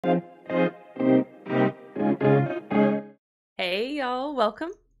Hey y'all,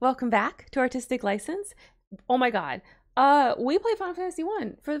 welcome back to Artistic License. Oh my god, we played Final Fantasy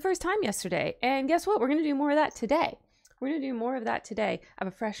 1 for the first time yesterday, and guess what? We're gonna do more of that today. I have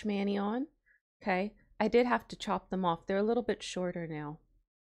a fresh mani on. Okay, I did have to chop them off. They're a little bit shorter now.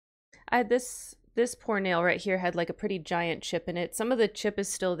 I had this poor nail right here had like a pretty giant chip in it. Some of the chip is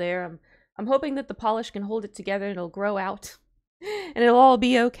still there. I'm hoping that the polish can hold it together and it'll grow out, and it'll all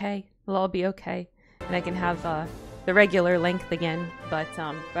be okay. And I can have the regular length again, but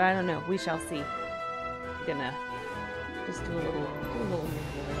I don't know. We shall see. I'm gonna just do a little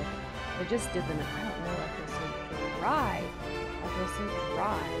manipulative. I just did them. I don't know. I feel so dry.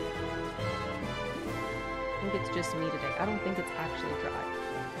 I think it's just me today. I don't think it's actually dry.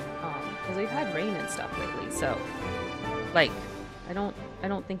 Because we've had rain and stuff lately, so like I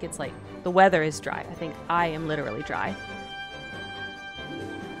don't think it's like the weather is dry. I think I am literally dry.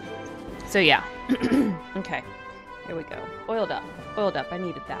 So yeah. Okay. Here we go. Oiled up. I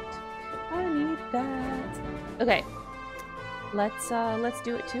needed that. Okay. Let's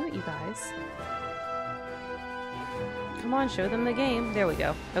do it to it, you guys. Come on, show them the game. There we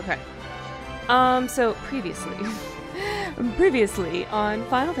go. Okay. So previously on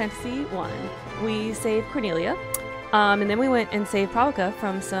Final Fantasy 1, we saved Cornelia, and then we went and saved Pravka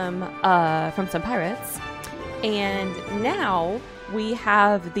from some pirates, and now we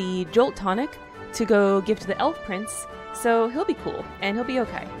have the Jolt tonic to go give to the Elf Prince, so he'll be cool, and he'll be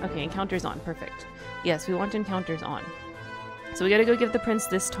okay. Okay, encounters on, perfect. Yes, we want encounters on. So we gotta go give the prince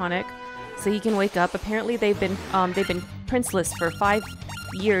this tonic, so he can wake up. Apparently they've been princeless for 5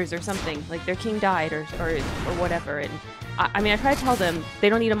 years or something, like their king died or whatever, and I mean, I try to tell them they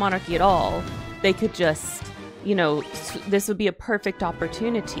don't need a monarchy at all. They could just, you know, this would be a perfect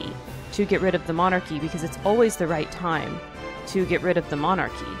opportunity to get rid of the monarchy, because it's always the right time to get rid of the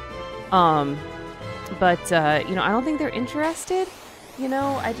monarchy. But you know, I don't think they're interested. You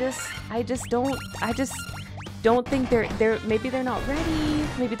know, I just don't think maybe they're not ready.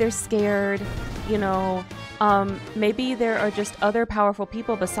 Maybe they're scared. You know, maybe there are just other powerful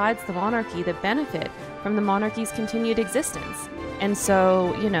people besides the monarchy that benefit from the monarchy's continued existence. And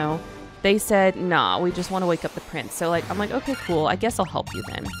so, you know, they said, nah, we just want to wake up the prince. So like, I'm like, okay, cool. I guess I'll help you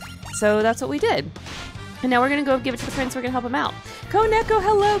then. So that's what we did. And now we're going to go give it to the prince. We're going to help him out. Koneko,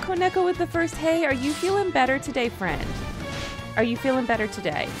 hello. Koneko with the first hey. Are you feeling better today, friend? Are you feeling better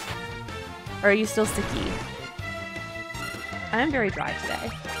today? Or are you still sicky? I am very dry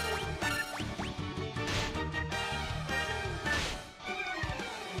today.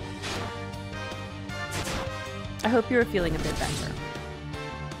 I hope you're feeling a bit better.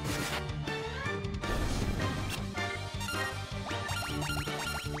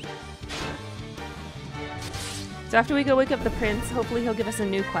 So after we go wake up the prince, hopefully he'll give us a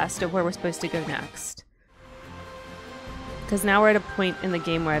new quest of where we're supposed to go next. Because now we're at a point in the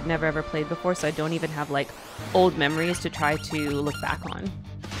game where I've never ever played before, so I don't even have like old memories to try to look back on.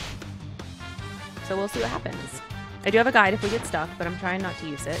 So we'll see what happens. I do have a guide if we get stuck, but I'm trying not to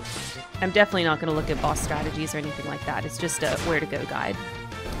use it. I'm definitely not going to look at boss strategies or anything like that. It's just a where to go guide.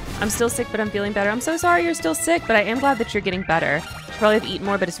 I'm still sick, but I'm feeling better. I'm so sorry you're still sick, but I am glad that you're getting better. You probably have eaten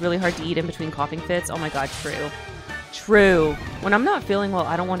more, but it's really hard to eat in between coughing fits. Oh my god, true. True. When I'm not feeling well,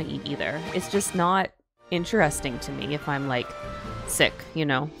 I don't want to eat either. It's just not interesting to me if I'm like sick, you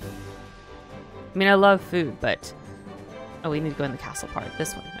know? I mean, I love food, but... Oh, we need to go in the castle part.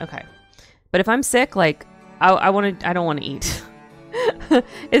 This one. Okay. But if I'm sick, like, I don't want to eat.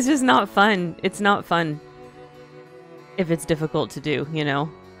 It's just not fun. It's not fun if it's difficult to do, you know?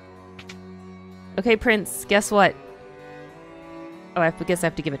 Okay, Prince, guess what? Oh, I guess I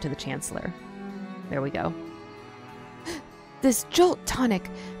have to give it to the Chancellor. There we go. This Jolt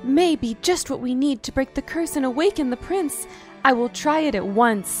tonic may be just what we need to break the curse and awaken the prince. I will try it at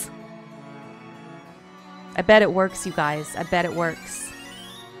once. I bet it works, you guys. I bet it works.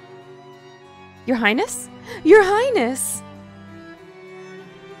 Your Highness? Your Highness!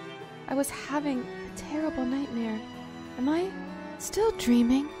 I was having a terrible nightmare. Am I still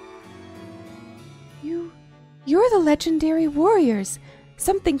dreaming? You're the legendary warriors.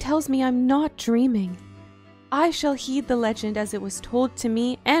 Something tells me I'm not dreaming. I shall heed the legend as it was told to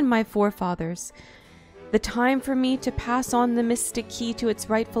me and my forefathers. The time for me to pass on the mystic key to its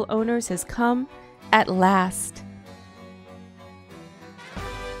rightful owners has come at last.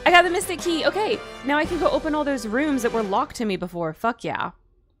 I got the mystic key! Okay, now I can go open all those rooms that were locked to me before. Fuck yeah.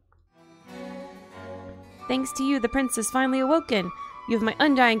 Thanks to you, the prince has finally awoken. You have my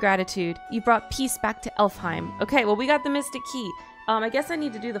undying gratitude. You brought peace back to Elfheim. Okay, well we got the mystic key. I guess I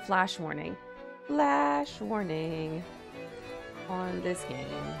need to do the flash warning. Flash warning on this game.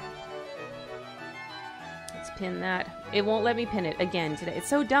 pin that. It won't let me pin it again today. It's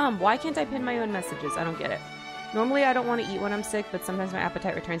so dumb. Why can't I pin my own messages? I don't get it. Normally I don't want to eat when I'm sick, but sometimes my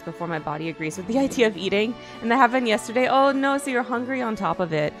appetite returns before my body agrees with the idea of eating. And that happened yesterday. Oh no, so you're hungry on top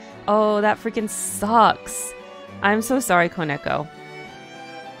of it. Oh, that freaking sucks. I'm so sorry, Koneko.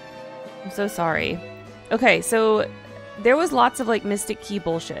 I'm so sorry. Okay, so there was lots of like Mystic Key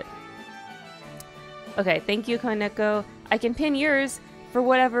bullshit. Okay, thank you, Koneko. I can pin yours for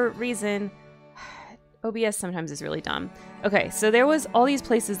whatever reason. OBS sometimes is really dumb. Okay, so there was all these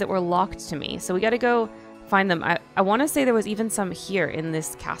places that were locked to me. So we got to go find them. I want to say there was even some here in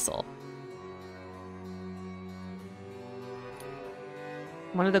this castle.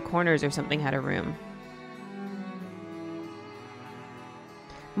 One of the corners or something had a room.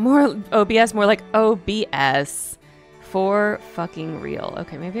 More OBS, more like OBS. For fucking real.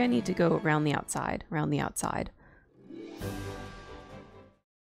 Okay, maybe I need to go around the outside. Around the outside.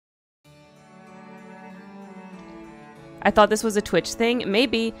 I thought this was a Twitch thing.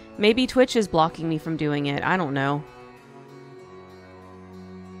 Maybe Twitch is blocking me from doing it. I don't know.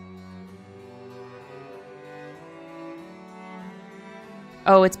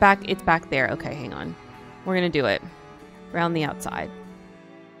 Oh, it's back there. Okay, hang on. We're gonna do it. Around the outside.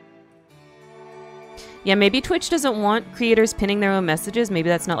 Yeah, maybe Twitch doesn't want creators pinning their own messages. Maybe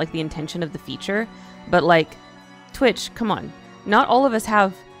that's not like the intention of the feature. But like, Twitch, come on. Not all of us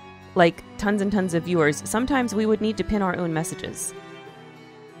have like tons and tons of viewers. Sometimes we would need to pin our own messages.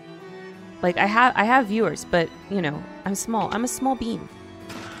 Like I have viewers, but you know, I'm small. I'm a small bean.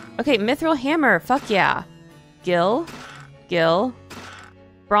 Okay, Mithril Hammer. Fuck yeah. Gil.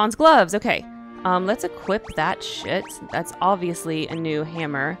 Bronze gloves. Okay. Let's equip that shit. That's obviously a new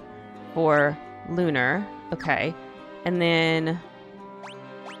hammer for Lunar. Okay. And then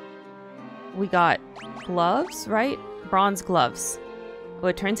we got gloves, right? Bronze gloves. Oh,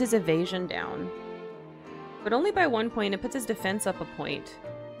 it turns his evasion down. But only by 1 point. It puts his defense up a point.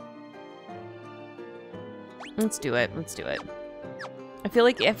 Let's do it. Let's do it. I feel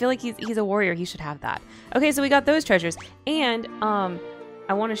like he's a warrior. He should have that. Okay, so we got those treasures. And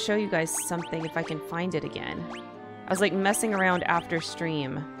I want to show you guys something if I can find it again. I was like messing around after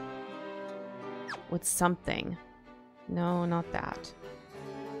stream with something. No, not that.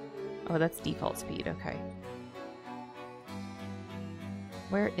 Oh, that's default speed. Okay.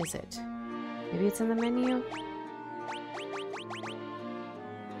 Where is it? Maybe it's in the menu?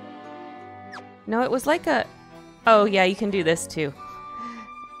 No, it was like a... Oh, yeah, you can do this too.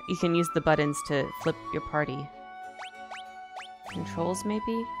 You can use the buttons to flip your party. Controls,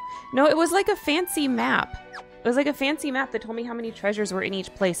 maybe? No, it was like a fancy map. It was like a fancy map that told me how many treasures were in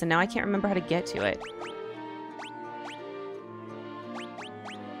each place, and now I can't remember how to get to it.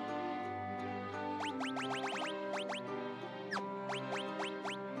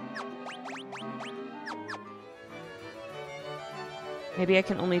 Maybe I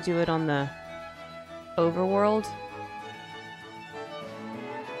can only do it on the overworld.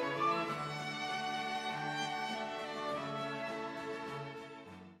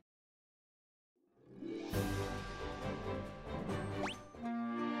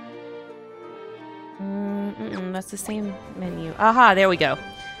 That's the same menu. Aha, there we go.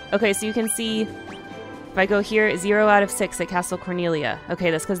 Okay, so you can see if I go here, 0 out of 6 at Castle Cornelia.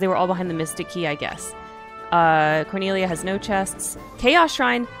 Okay, that's because they were all behind the Mystic Key, I guess. Cornelia has no chests. Chaos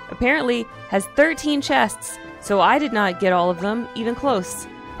Shrine apparently has 13 chests, so I did not get all of them, even close.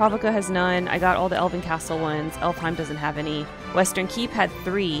 Pravaka has none. I got all the Elven Castle ones. Elfheim doesn't have any. Western Keep had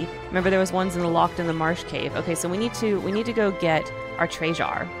 3. Remember, there was ones in the Locked in the Marsh Cave. Okay, so we need to go get our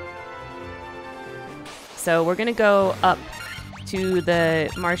treasure. So we're gonna go up to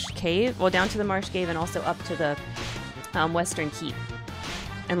the Marsh Cave, well, down to the Marsh Cave and also up to the Western Keep.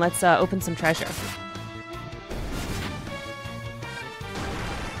 And let's open some treasure.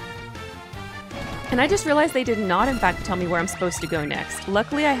 And I just realized they did not, in fact, tell me where I'm supposed to go next.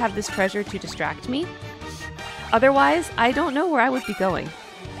 Luckily, I have this treasure to distract me. Otherwise, I don't know where I would be going.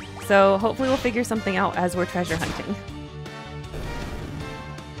 So hopefully we'll figure something out as we're treasure hunting.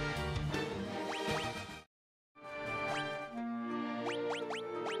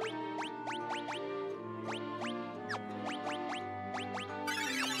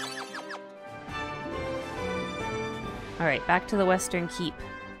 Alright, back to the Western Keep.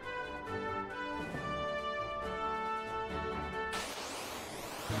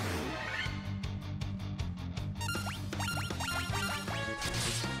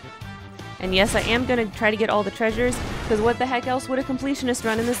 And yes, I am going to try to get all the treasures, because what the heck else would a completionist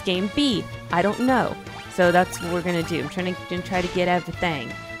run in this game be? I don't know. So that's what we're going to do. I'm trying to try to get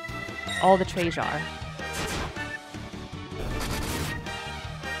everything. All the treasure.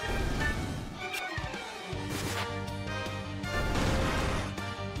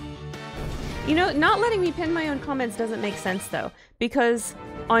 You know, not letting me pin my own comments doesn't make sense though, because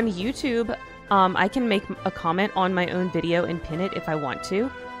on YouTube, I can make a comment on my own video and pin it if I want to,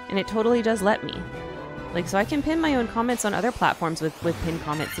 and it totally does let me. Like, so I can pin my own comments on other platforms with pin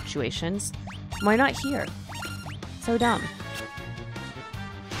comment situations. Why not here? So dumb.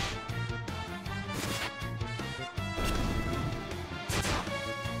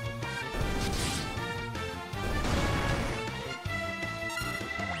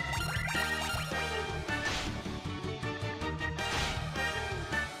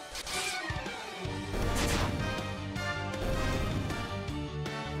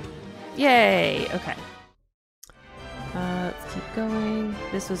 Yay! Okay. Let's keep going.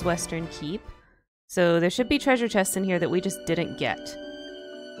 This was Western Keep. So there should be treasure chests in here that we just didn't get.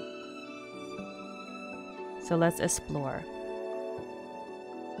 So let's explore.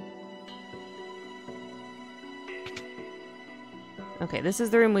 Okay, this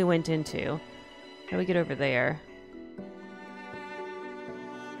is the room we went into. How do we get over there?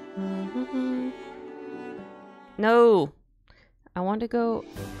 No! I want to go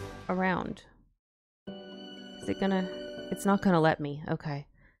around. Is it gonna... It's not gonna let me. Okay.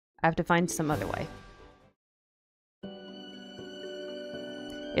 I have to find some other way.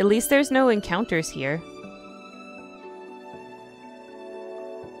 At least there's no encounters here.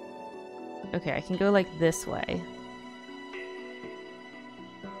 Okay, I can go like this way.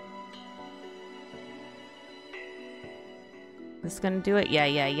 This gonna do it?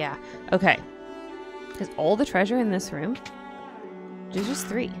 Yeah. Okay. Is all the treasure in this room? There's just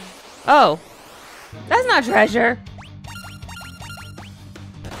 3. Oh! That's not treasure!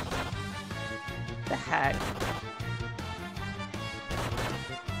 The heck?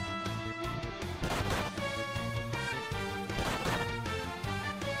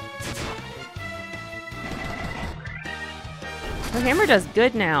 Her hammer does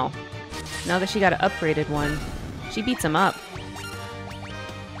good now. Now that she got an upgraded one. She beats him up.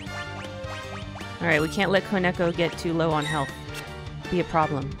 Alright, we can't let Koneko get too low on health. Be a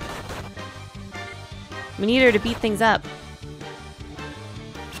problem. We need her to beat things up.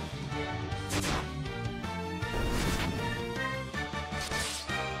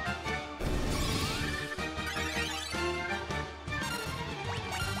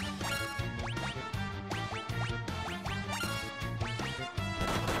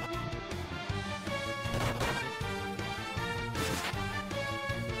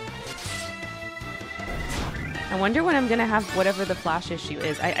 I wonder when I'm gonna have whatever the Flash issue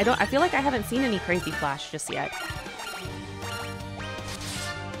is. I feel like I haven't seen any crazy Flash just yet.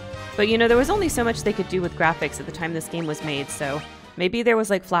 But you know, there was only so much they could do with graphics at the time this game was made, so maybe there was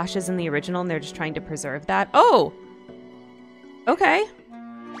like flashes in the original and they're just trying to preserve that. Oh! Okay.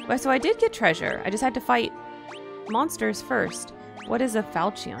 Well, so I did get treasure. I just had to fight monsters first. What is a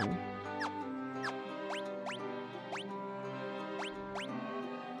Falchion?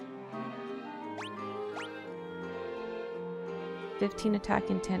 (15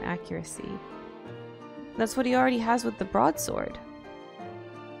 attack and 10 accuracy). That's what he already has with the broadsword.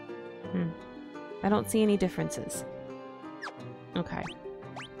 I don't see any differences. Okay.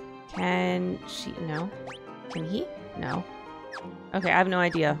 Can she? No. Can he? No. Okay, I have no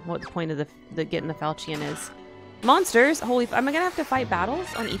idea what the point of the getting the Falchion is. Monsters! Holy am I gonna have to fight battles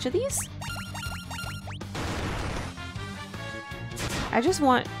on each of these? I just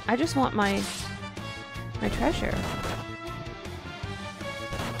want my treasure.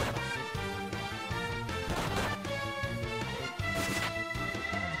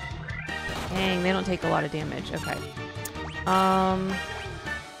 Dang, they don't take a lot of damage. Okay.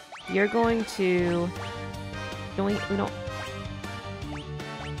 You're going to... we don't...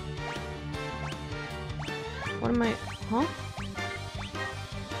 What am I... Huh?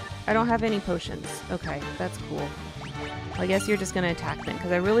 I don't have any potions. Okay, that's cool. Well, I guess you're just gonna attack then,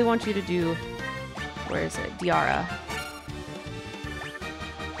 because I really want you to do... Where is it? Diara.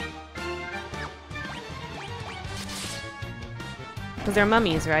 Because they're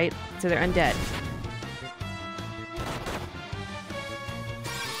mummies, right? So they're undead.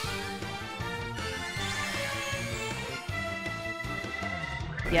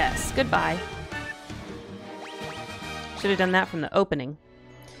 Yes, goodbye. Should have done that from the opening.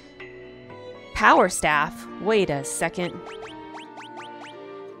 Power Staff? Wait a second.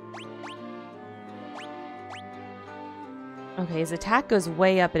 Okay, his attack goes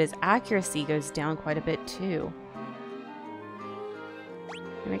way up, but his accuracy goes down quite a bit too.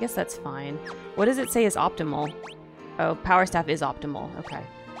 And I guess that's fine. What does it say is optimal? Oh, Power Staff is optimal. Okay.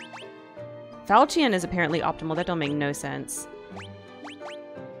 Falchion is apparently optimal. That don't make no sense.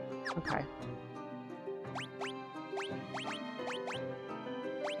 Okay.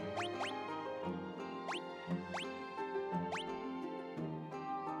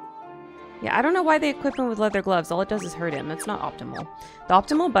 Yeah, I don't know why they equip him with leather gloves. All it does is hurt him. That's not optimal. The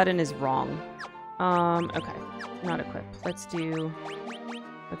optimal button is wrong. Okay. Not equip. Let's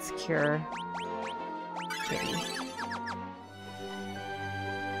cure Kitty.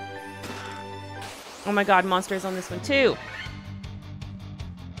 Oh my god, monsters on this one too!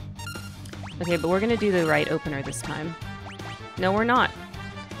 Okay, but we're gonna do the right opener this time. No, we're not.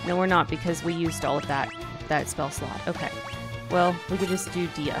 No, we're not, because we used all of that spell slot. Okay. Well, we could just do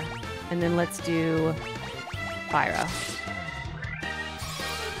Dia. And then let's do Fyra.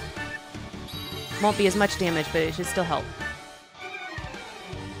 Won't be as much damage, but it should still help.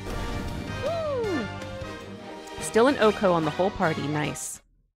 Woo! Still an Oko on the whole party. Nice.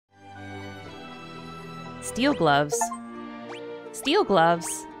 Steel gloves. Steel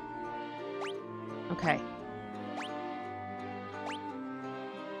gloves. Okay.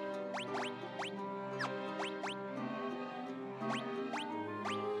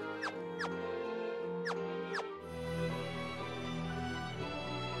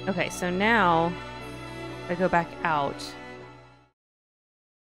 Okay, so now if I go back out.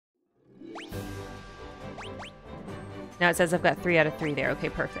 Now it says I've got 3 out of 3 there. Okay,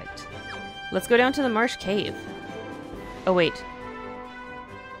 perfect. Let's go down to the Marsh Cave. Oh, wait.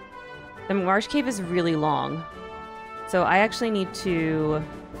 The Marsh Cave is really long. So I actually need to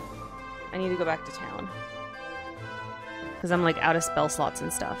go back to town. Because I'm like out of spell slots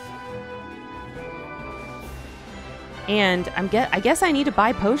and stuff. And I guess I need to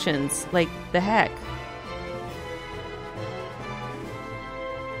buy potions. Like, the heck.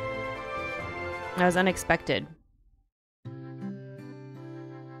 That was unexpected.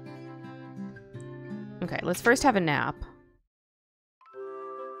 Okay, let's first have a nap.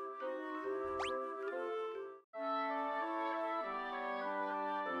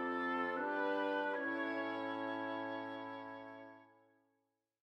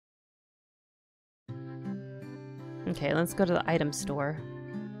 Okay, let's go to the item store.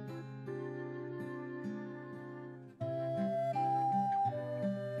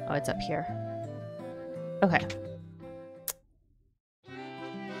 Oh, it's up here. Okay.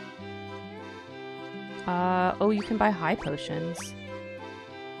 Oh, you can buy high potions.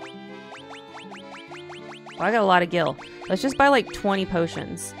 Well, I got a lot of gil. Let's just buy like 20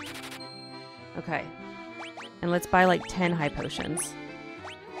 potions. Okay. And let's buy like 10 high potions.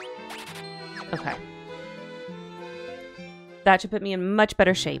 Okay. That should put me in much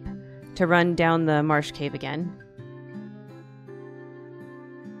better shape to run down the Marsh Cave again.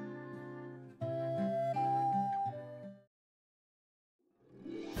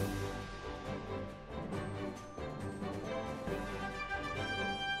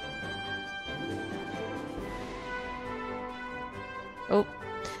 Oh,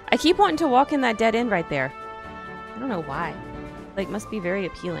 I keep wanting to walk in that dead end right there. I don't know why. Like, must be very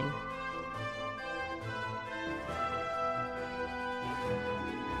appealing.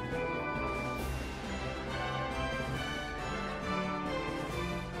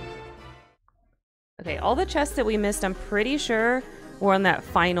 Okay, all the chests that we missed, I'm pretty sure were on that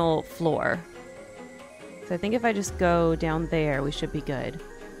final floor. So I think if I just go down there, we should be good.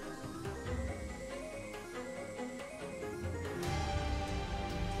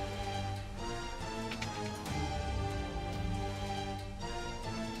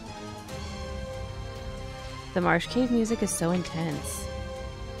 The Marsh Cave music is so intense.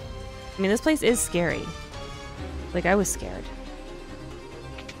 I mean, this place is scary. Like, I was scared.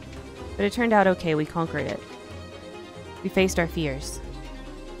 But it turned out okay, we conquered it. We faced our fears.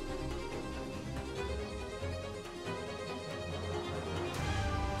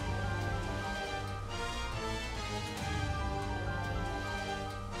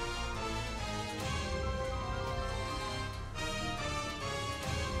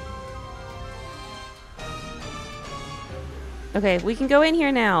 Okay, we can go in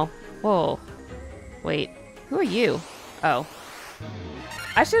here now. Whoa. Wait, who are you? Oh.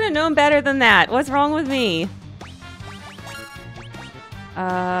 I should have known better than that. What's wrong with me?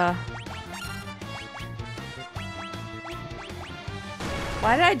 Why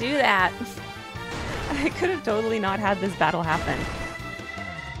did I do that? I could have totally not had this battle happen.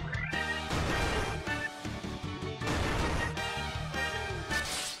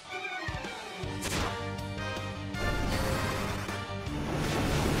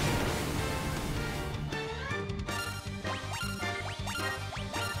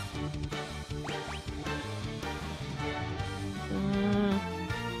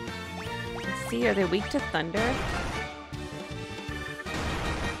 Are they weak to thunder?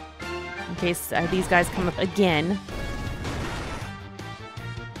 In case these guys come up again.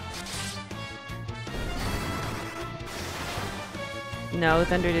 No,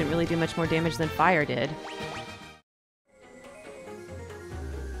 thunder didn't really do much more damage than fire did.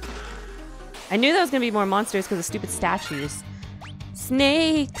 I knew there was gonna be more monsters because of stupid statues.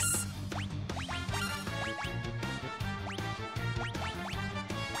 Snakes!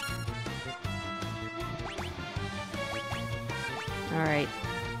 Alright.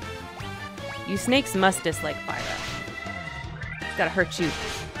 You snakes must dislike fire. It's gotta hurt you.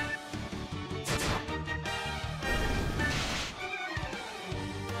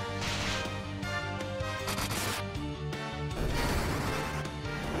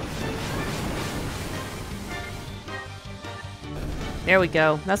 There we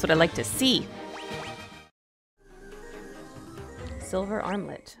go. That's what I like to see. Silver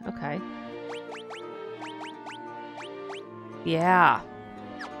armlet. Okay. Yeah.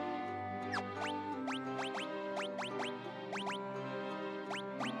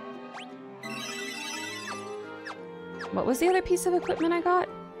 What was the other piece of equipment I got?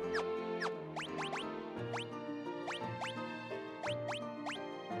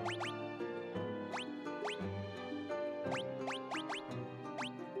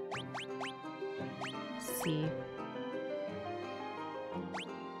 Let's see.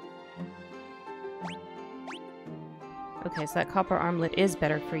 Okay, so that copper armlet is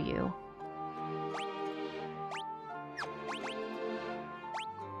better for you.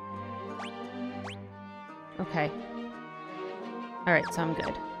 Okay. Alright, so I'm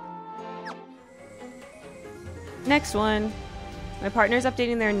good. Next one. My partner's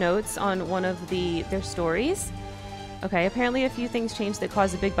updating their notes on one of their stories. Okay, apparently a few things changed that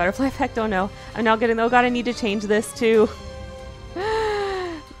caused a big butterfly effect. Oh no. I'm now getting, oh god, I need to change this too.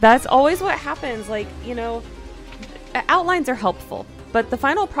 That's always what happens. Like, you know, outlines are helpful, but the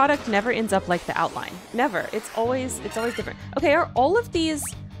final product never ends up like the outline. Never. It's always different. Okay, are all of these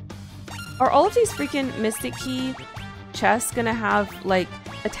freaking Mystic Key chests gonna have, like,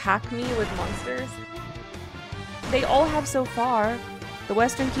 attack me with monsters? They all have so far. The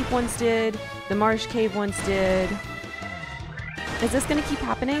Western Keep ones did. The Marsh Cave ones did. Is this gonna keep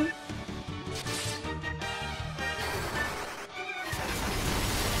happening?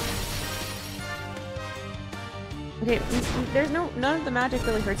 Okay, none of the magic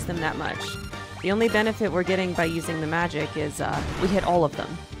really hurts them that much. The only benefit we're getting by using the magic is we hit all of them.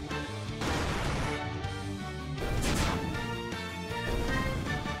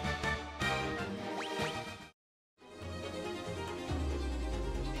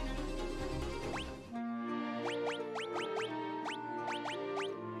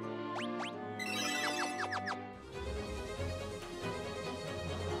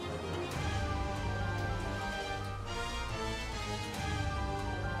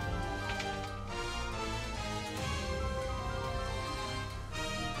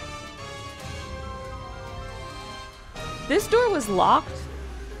 This door was locked,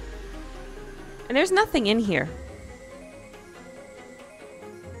 and there's nothing in here.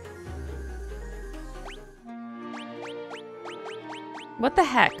 What the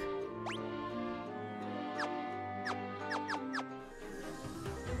heck?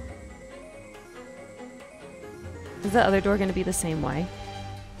 Is the other door going to be the same way?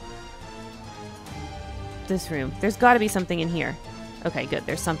 This room. There's got to be something in here. Okay, good.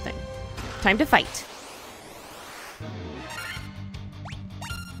 There's something. Time to fight.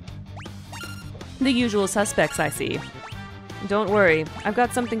 The usual suspects, I see. Don't worry, I've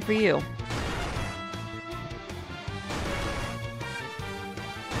got something for you.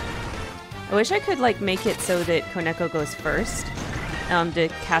 I wish I could, like, make it so that Koneko goes first, to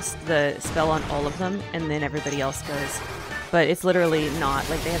cast the spell on all of them, and then everybody else goes. But it's literally not.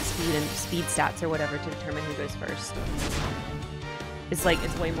 Like, they have speed stats or whatever to determine who goes first. It's like,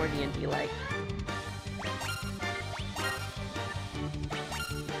 it's way more D&D-like.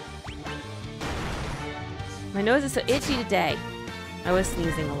 My nose is so itchy today. I was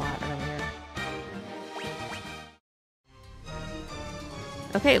sneezing a lot earlier.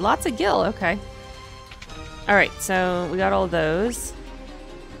 Okay, lots of gil. Okay. Alright, so we got all those.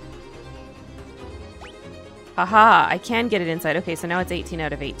 Aha! I can get it inside. Okay, so now it's 18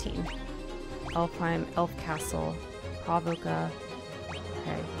 out of 18. Elfheim, Elf Castle, Pravoka.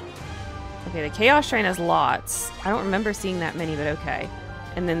 Okay. Okay, the Chaos Shrine has lots. I don't remember seeing that many, but okay.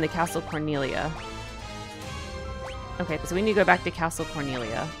 And then the Castle Cornelia. Okay, so we need to go back to Castle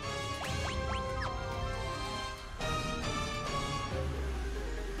Cornelia.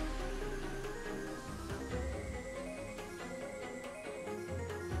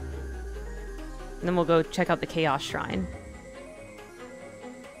 And then we'll go check out the Chaos Shrine.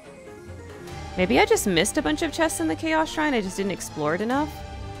 Maybe I just missed a bunch of chests in the Chaos Shrine. I just didn't explore it enough.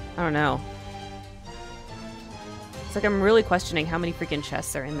 I don't know. It's like I'm really questioning how many freaking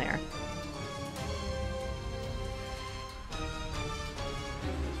chests are in there.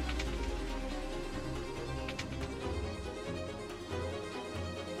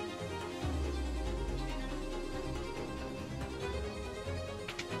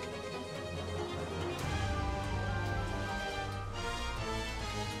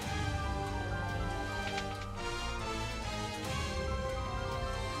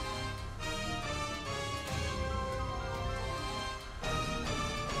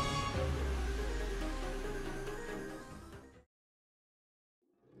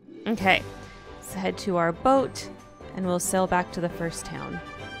 Okay, let's head to our boat and we'll sail back to the first town.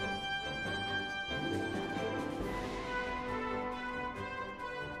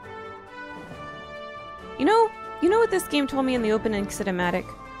 You know what this game told me in the opening cinematic?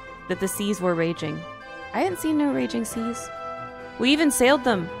 That the seas were raging. I hadn't seen no raging seas. We even sailed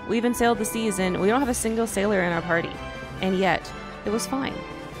them. We even sailed the seas and we don't have a single sailor in our party. And yet, it was fine.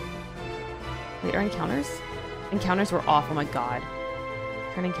 Wait, are encounters? Encounters were off, oh my god.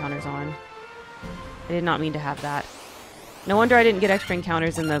 Turn encounters on. I did not mean to have that. No wonder I didn't get extra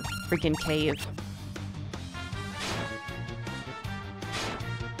encounters in the freaking cave.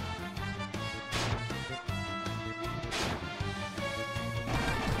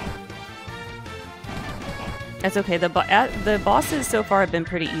 That's okay. The bosses so far have been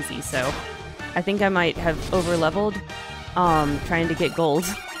pretty easy, so I think I might have over-leveled trying to get gold.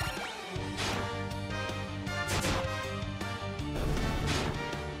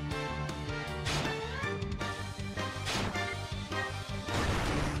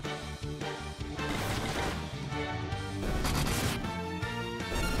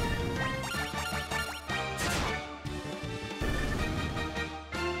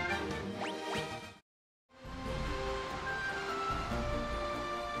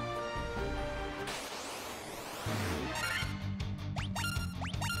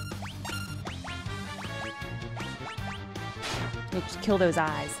 Just kill those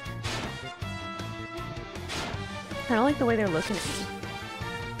eyes. I don't like the way they're looking at me.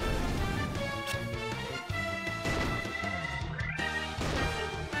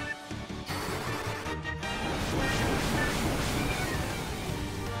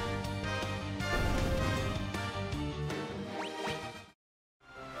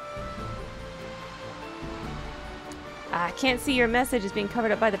 I can't see your message. It's being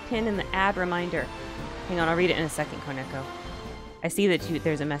covered up by the pin and the ad reminder. Hang on, I'll read it in a second, Koneko. I see that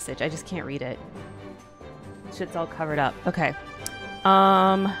there's a message. I just can't read it. Shit's all covered up. Okay.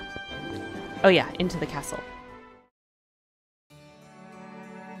 Oh yeah, into the castle.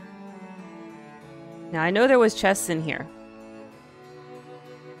 Now I know there was chests in here.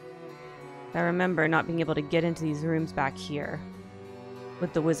 I remember not being able to get into these rooms back here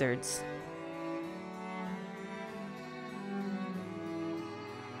with the wizards.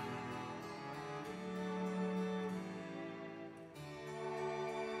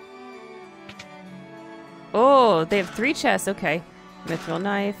 Oh, they have 3 chests. Okay. Mithril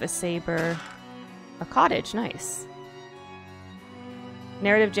knife, a saber, a cottage. Nice.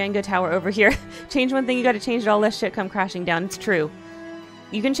 Narrative Jenga tower over here. Change one thing, you gotta change it all, less shit come crashing down. It's true.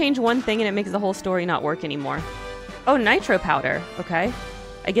 You can change one thing and it makes the whole story not work anymore. Oh, nitro powder. Okay.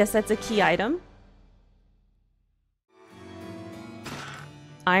 I guess that's a key item.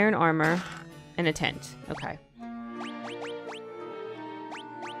 Iron armor and a tent. Okay.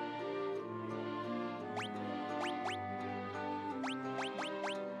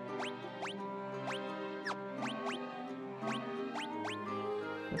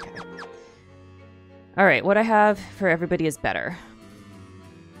 Alright, what I have for everybody is better.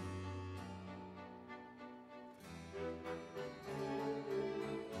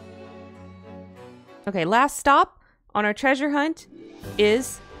 Okay, last stop on our treasure hunt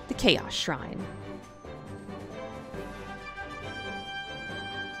is the Chaos Shrine.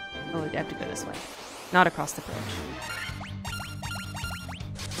 Oh, I have to go this way. Not across the bridge.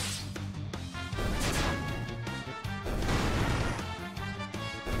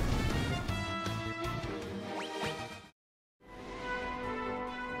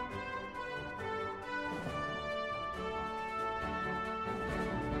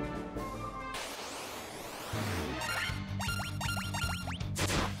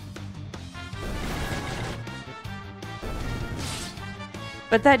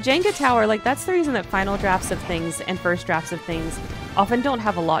 But that Jenga tower, like, that's the reason that final drafts of things and first drafts of things often don't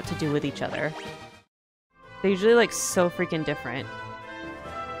have a lot to do with each other. They're usually, like, so freaking different.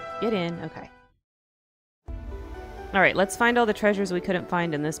 Get in. Okay. Alright, let's find all the treasures we couldn't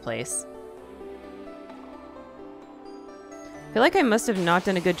find in this place. I feel like I must have not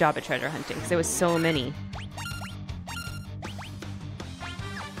done a good job at treasure hunting, because there was so many.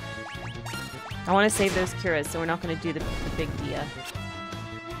 I want to save those Curas, so we're not going to do the big Dia.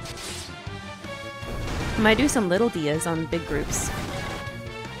 I might do some little Dias on big groups.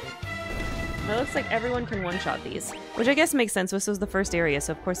 But it looks like everyone can one-shot these, which I guess makes sense. This was the first area,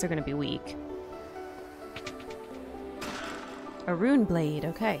 so of course they're going to be weak. A Rune Blade,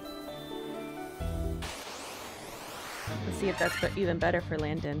 okay. Let's see if that's even better for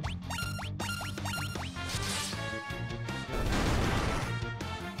Landon.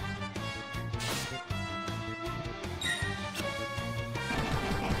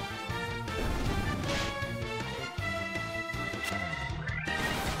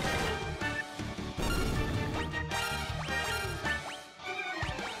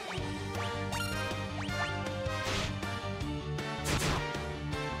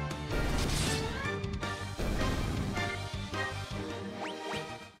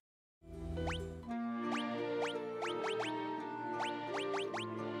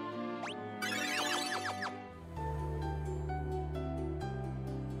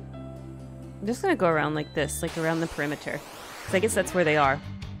 I'm just gonna go around like this, like around the perimeter. Because I guess that's where they are.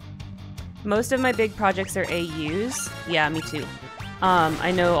 Most of my big projects are AUs. Yeah, me too.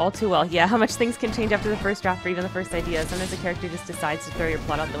 I know all too well, yeah, how much things can change after the first draft or even the first idea. Sometimes a character just decides to throw your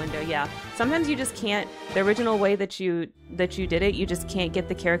plot out the window, yeah. Sometimes you just can't, the original way that you did it, you just can't get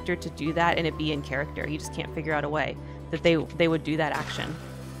the character to do that and it be in character. You just can't figure out a way that they would do that action.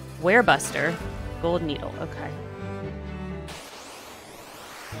 Werebuster, Gold Needle, okay.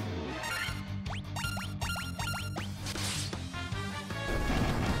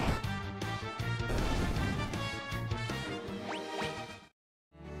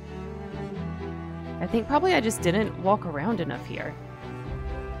 I think probably I just didn't walk around enough here.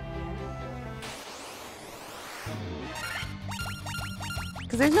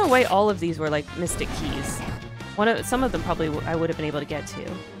 Because there's no way all of these were like Mystic Keys. Some of them probably I would have been able to get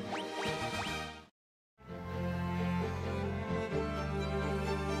to.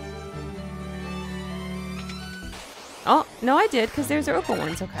 Oh, no I did, because there's open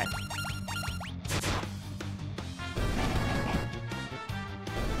ones, okay.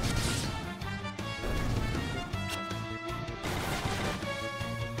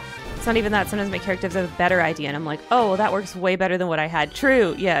 It's not even that. Sometimes my characters have a better idea, and I'm like, oh, well, that works way better than what I had.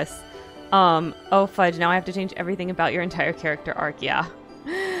 True, yes. Oh, fudge, now I have to change everything about your entire character arc. Yeah.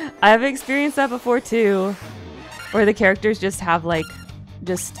 I've experienced that before, too. Where the characters just have, like,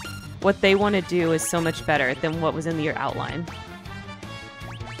 just what they want to do is so much better than what was in your outline.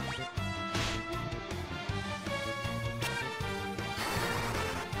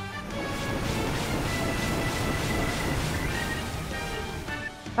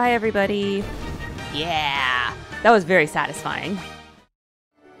 Bye, everybody. Yeah, that was very satisfying.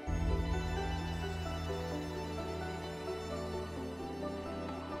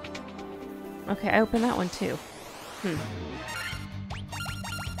 Okay, I opened that one too.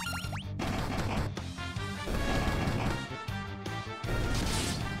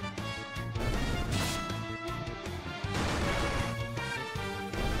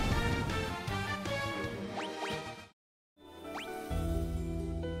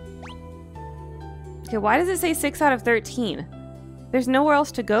 Okay, why does it say 6 out of 13? There's nowhere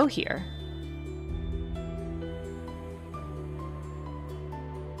else to go here.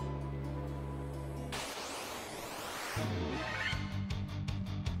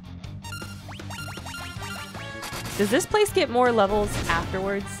 Does this place get more levels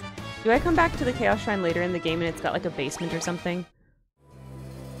afterwards? Do I come back to the Chaos Shrine later in the game and it's got like a basement or something?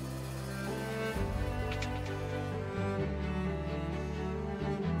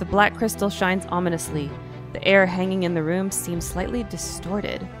 The black crystal shines ominously. The air hanging in the room seems slightly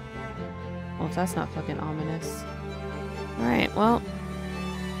distorted. Well, if that's not fucking ominous. Alright, well.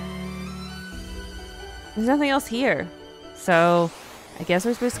 There's nothing else here. So, I guess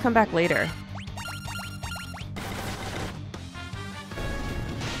we're supposed to come back later.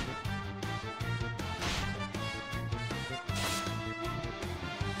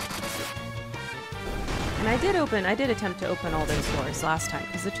 And I did attempt to open all those doors last time,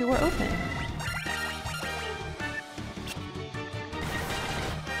 because the 2 were open.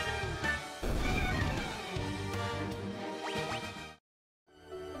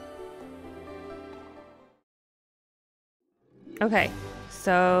 Okay,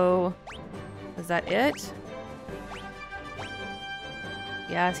 so is that it?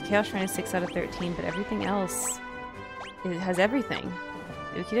 Yeah, Chaos Shrine is 6 out of 13, but everything else, it has everything.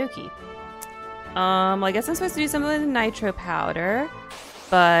 Okie dokie. Well, I guess I'm supposed to do something with the nitro powder,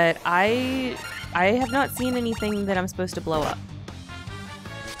 but I have not seen anything that I'm supposed to blow up.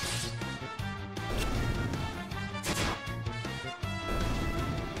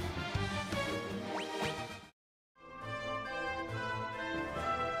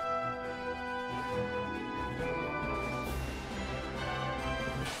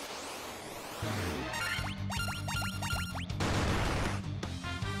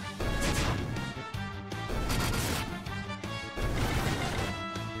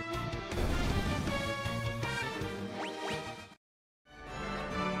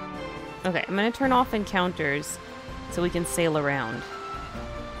 Okay, I'm gonna turn off encounters so we can sail around.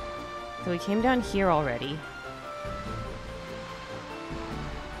 So we came down here already.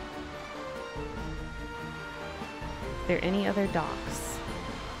 Are there any other docks?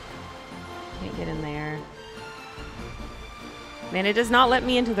 Can't get in there. Man, it does not let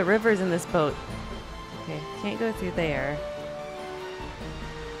me into the rivers in this boat. Okay, can't go through there.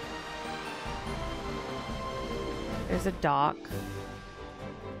 There's a dock.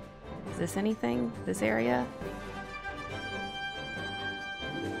 Is this anything? This area?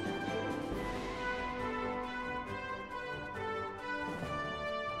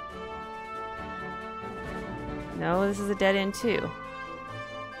 No, this is a dead end too.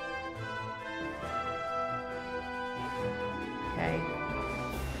 Okay.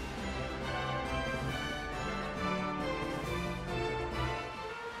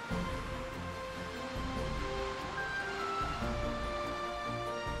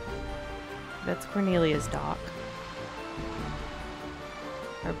 That's Cornelia's dock.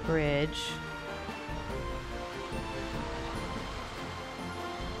 Our bridge.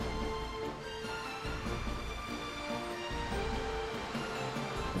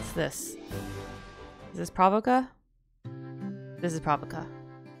 What's this? Is this Provoca? This is Provoca.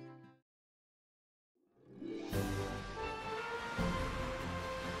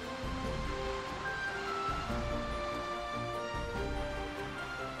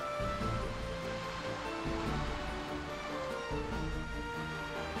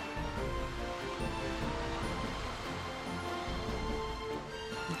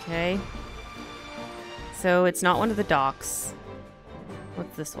 Okay. So it's not one of the docks.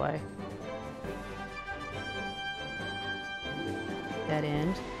 What's this way? Dead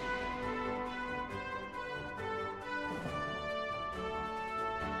end.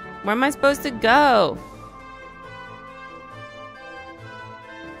 Where am I supposed to go?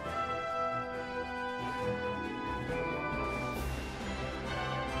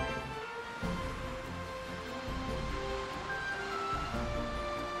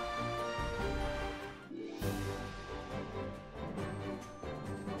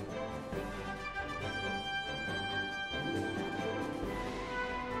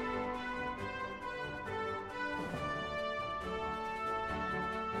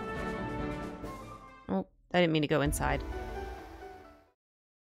 I didn't mean to go inside.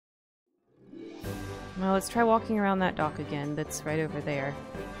 Well, let's try walking around that dock again. That's right over there.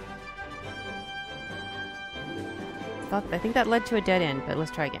 I think that led to a dead end, but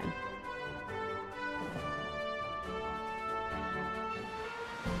let's try again.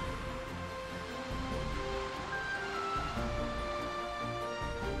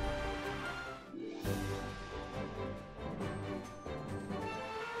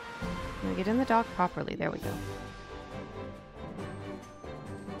 Now get in the dock properly. There we go.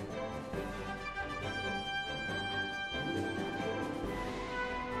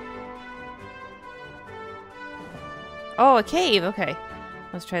 Oh, a cave. Okay.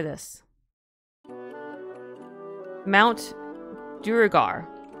 Let's try this. Mount Duergar.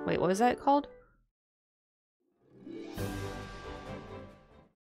 Wait, what was that called?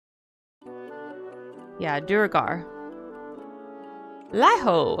 Yeah, Duergar.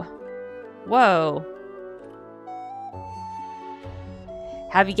 Laho! Whoa.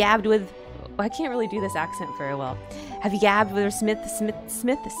 Have you gabbed with... I can't really do this accent very well. Have you gabbed with Smith?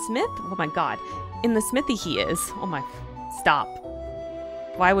 Oh my god. In the smithy he is. Oh my... Stop.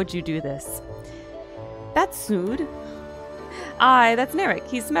 Why would you do this? That's Snood. Aye, that's Narek.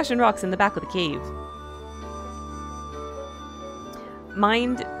 He's smashing rocks in the back of the cave.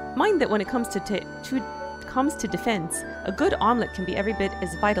 Mind that when it comes to defense, a good omelet can be every bit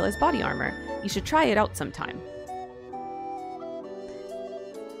as vital as body armor. You should try it out sometime.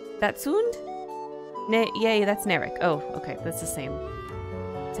 That Sund? Yay, that's Narek. Oh, okay, that's the same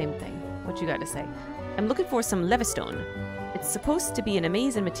thing. What you got to say? I'm looking for some levistone. It's supposed to be an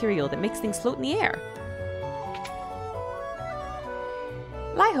amazing material that makes things float in the air.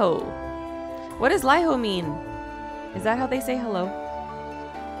 Liho. What does Liho mean? Is that how they say hello?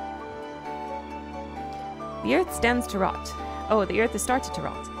 The earth stands to rot. Oh, the earth has started to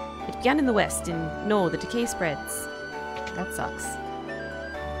rot. It began in the west, and no, the decay spreads. That sucks.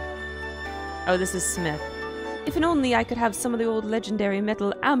 Oh, this is Smith. If and only I could have some of the old legendary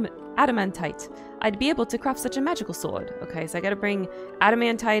metal adamantite, I'd be able to craft such a magical sword. Okay, so I gotta bring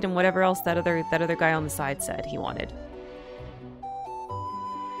adamantite and whatever else that other guy on the side said he wanted.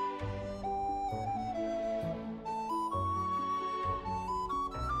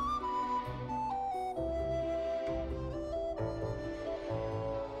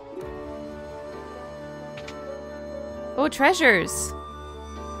 Oh, treasures!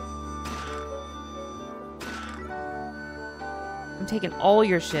 taking all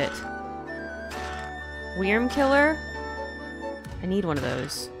your shit. Worm killer? I need one of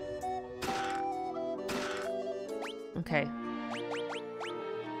those. Okay.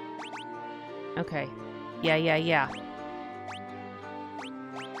 Okay. Yeah.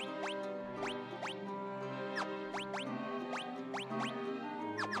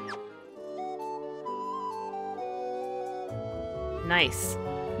 Nice.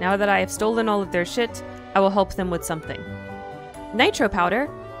 Now that I have stolen all of their shit, I will help them with something. Nitro powder?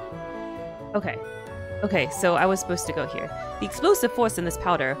 Okay. Okay, so I was supposed to go here. The explosive force in this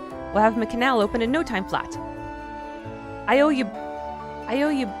powder will have my canal open in no time flat. I owe you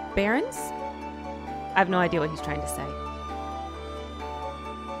Barons? I have no idea what he's trying to say.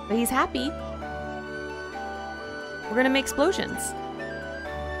 But he's happy. We're gonna make explosions.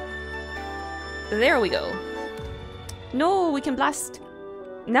 There we go. No, we can blast...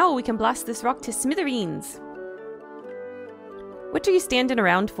 Now we can blast this rock to smithereens. What are you standing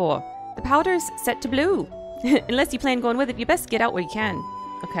around for? The powder's set to blow. Unless you plan going with it, you best get out where you can.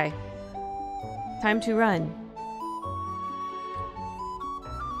 Okay. Time to run.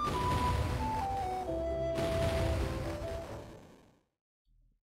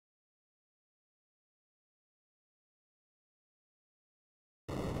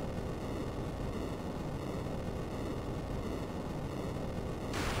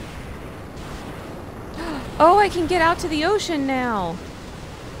 Oh, I can get out to the ocean now.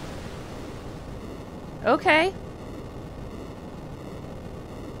 Okay.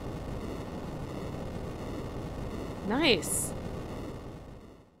 Nice.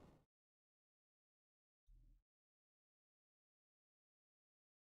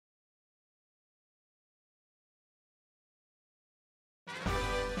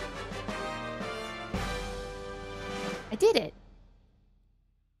 I did it.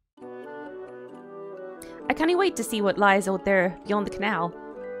 I can't wait to see what lies out there beyond the canal.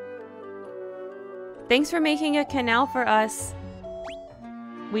 Thanks for making a canal for us.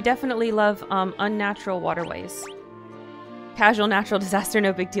 We definitely love unnatural waterways. Casual natural disaster,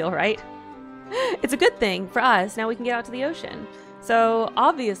 no big deal, right? It's a good thing for us. Now we can get out to the ocean. So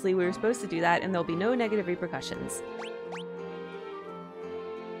obviously we were supposed to do that and there'll be no negative repercussions.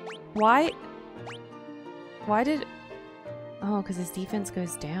 Why did... Oh, because his defense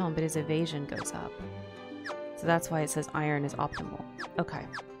goes down, but his evasion goes up. So that's why it says iron is optimal. Okay.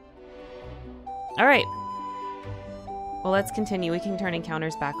 Alright. Well, let's continue. We can turn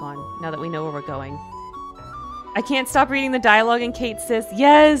encounters back on now that we know where we're going. I can't stop reading the dialogue and Kate says,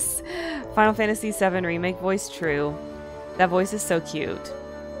 yes! Final Fantasy VII Remake voice true. That voice is so cute.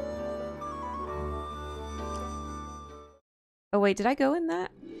 Oh wait, did I go in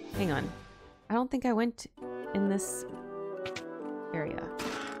that? Hang on. I don't think I went in this area.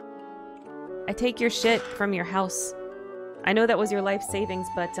 I take your shit from your house. I know that was your life savings,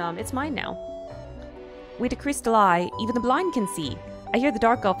 but it's mine now. We to Crystal, even the blind can see. I hear the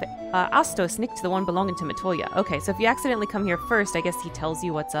Dark Elf Astos nicked the one belonging to Matoya. Okay, so if you accidentally come here first, I guess he tells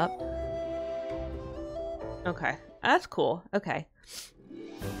you what's up. Okay, that's cool. Okay.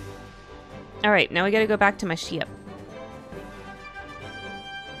 Alright, now we gotta go back to my ship.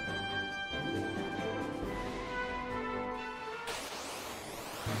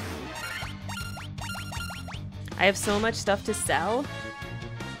 I have so much stuff to sell.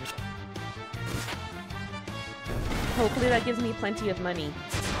 Hopefully that gives me plenty of money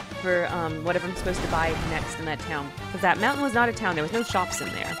for whatever I'm supposed to buy next in that town. Because that mountain was not a town. There was no shops in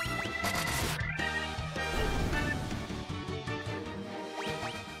there.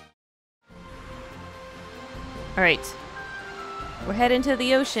 Alright. We're heading to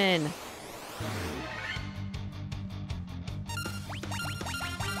the ocean.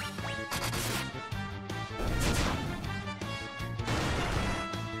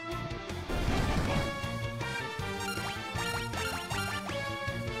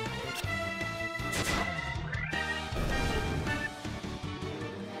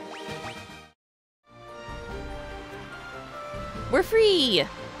 We're free!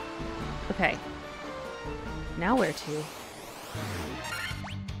 Okay. Now where to?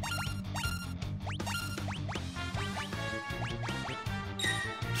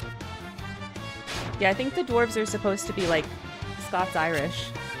 Yeah, I think the dwarves are supposed to be like Scots-Irish,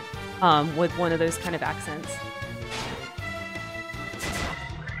 with one of those kind of accents.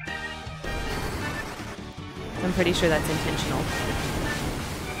 I'm pretty sure that's intentional.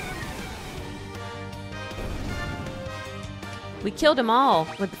 We killed them all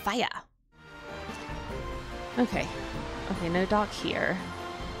with the fire. Okay. Okay, no dock here.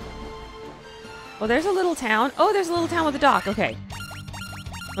 Well, there's a little town. Oh, there's a little town with a dock. Okay.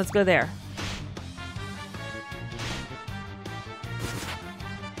 Let's go there.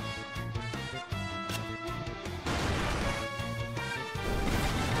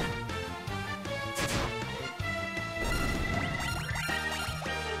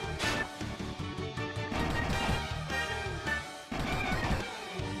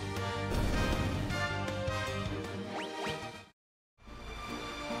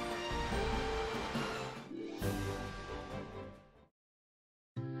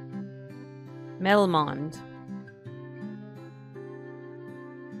 Melmond.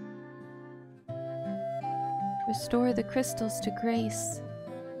 Restore the crystals to grace.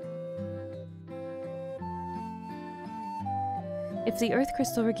 If the earth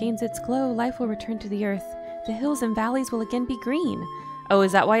crystal regains its glow, life will return to the earth. The hills and valleys will again be green. Oh,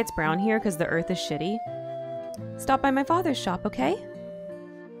 is that why it's brown here? Because the earth is shitty? Stop by my father's shop, okay?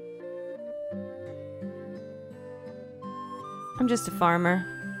 I'm just a farmer.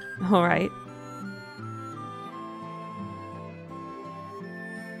 Alright.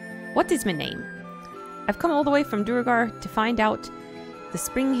 What is my name? I've come all the way from Duergar to find out the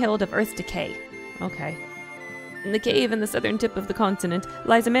spring hild of Earth's decay. Okay. In the cave in the southern tip of the continent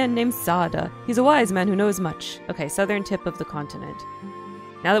lies a man named Sada. He's a wise man who knows much. Okay, southern tip of the continent.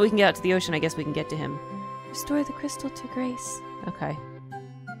 Now that we can get out to the ocean, I guess we can get to him. Restore the crystal to grace. Okay.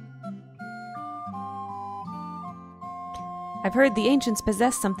 I've heard the ancients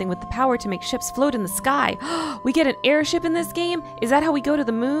possess something with the power to make ships float in the sky. We get an airship in this game? Is that how we go to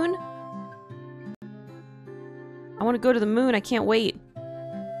the moon? I want to go to the moon. I can't wait.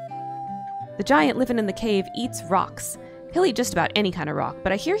 The giant living in the cave eats rocks. He'll eat just about any kind of rock,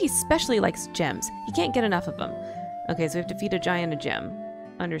 but I hear he especially likes gems. He can't get enough of them. Okay, so we have to feed a giant a gem.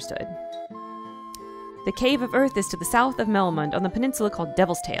 Understood. The Cave of Earth is to the south of Melmond, on the peninsula called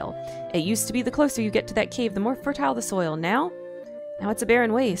Devil's Tail. It used to be the closer you get to that cave, the more fertile the soil. Now it's a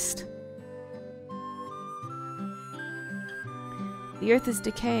barren waste. The earth is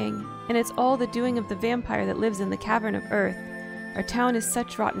decaying, and it's all the doing of the vampire that lives in the cavern of earth. Our town is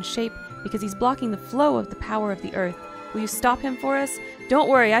such rotten shape because he's blocking the flow of the power of the earth. Will you stop him for us? Don't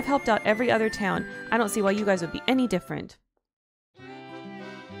worry, I've helped out every other town. I don't see why you guys would be any different.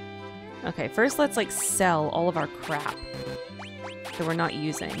 Okay, first let's like sell all of our crap that we're not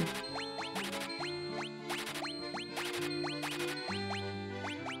using.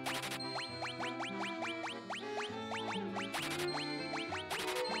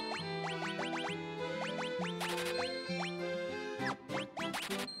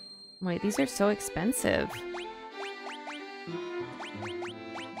 Wait, these are so expensive.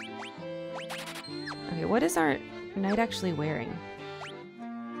 Okay, what is our knight actually wearing?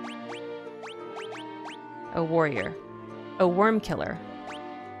 A warrior. A worm killer.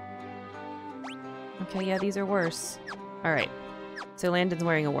 Okay, yeah, these are worse. Alright. So Landon's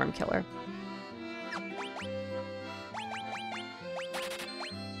wearing a worm killer.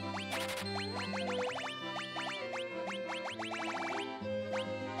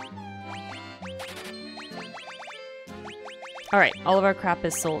 Alright, all of our crap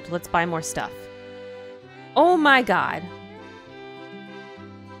is sold. Let's buy more stuff. Oh my god.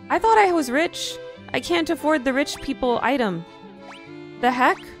 I thought I was rich. I can't afford the rich people item. The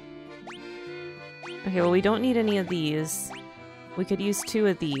heck? Okay, well, we don't need any of these. We could use 2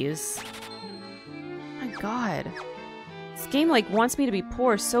 of these. Oh my god. This game, like, wants me to be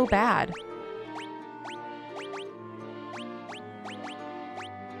poor so bad.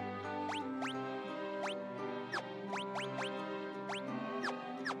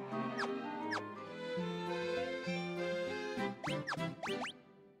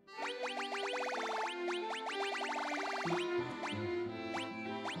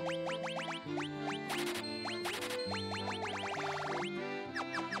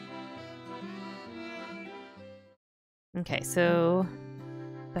 Okay, so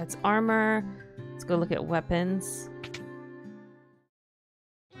that's armor. Let's go look at weapons.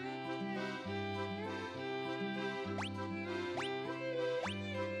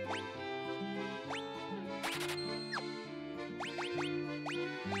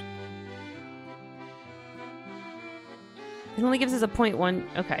 It only gives us a 0.1.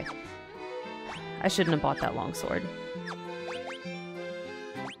 Okay. I shouldn't have bought that longsword.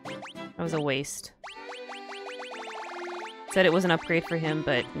 That was a waste. Said it was an upgrade for him,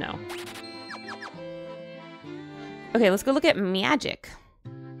 but no. Okay, let's go look at magic.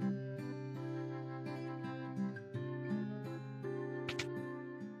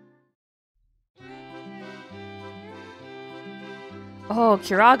 Oh,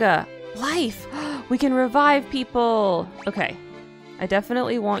 Curaga. Life! We can revive people! Okay. I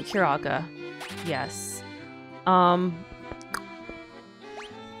definitely want Curaga. Yes.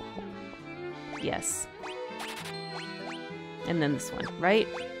 Yes. And then this one, right?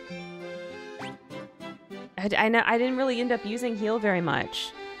 I know I didn't really end up using heal very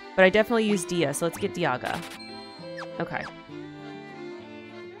much, but I definitely used Dia, so let's get Diaga. Okay.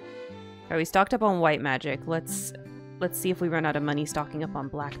 Are we stocked up on white magic? Let's see if we run out of money stocking up on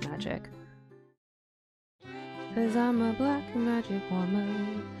black magic. 'Cause I'm a black magic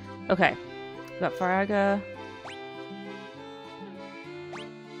woman. Okay. We got Faraga.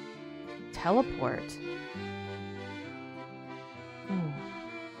 teleport. Oh.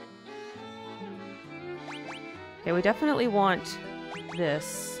 Okay, we definitely want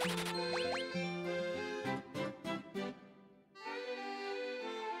this.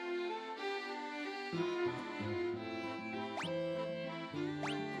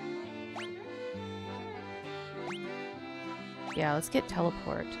 Yeah, let's get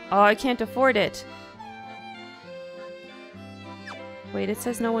teleport. Oh, I can't afford it. Wait, it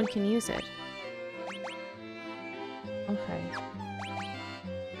says no one can use it. Okay.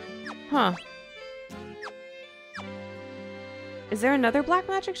 Huh. Is there another black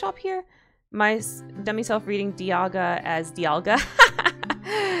magic shop here? My dummy self reading Dialga as Dialga.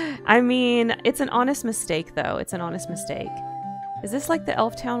 I mean, it's an honest mistake, though. It's an honest mistake. Is this like the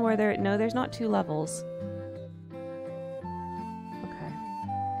elf town where there... No, there's not 2 levels. Okay.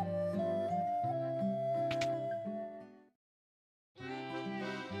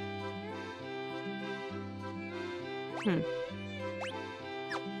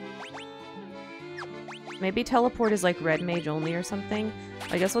 Maybe teleport is like red mage only or something.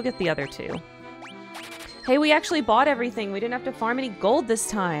 I guess we'll get the other 2. Hey, we actually bought everything. We didn't have to farm any gold this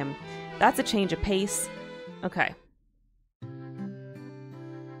time. That's a change of pace. Okay.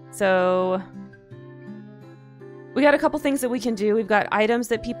 So we got a couple things that we can do. We've got items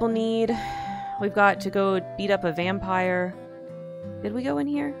that people need. We've got to go beat up a vampire. Did we go in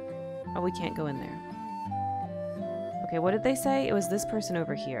here? Oh, we can't go in there. Okay, what did they say? It was this person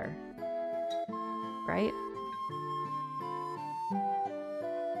over here. Right?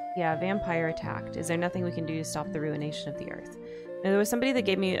 Yeah, vampire attacked. Is there nothing we can do to stop the ruination of the earth? Now, there was somebody that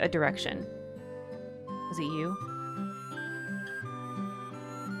gave me a direction. Was it you?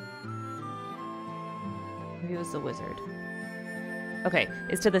 Maybe it was the wizard. Okay,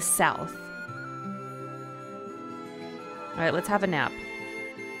 it's to the south. Alright, let's have a nap.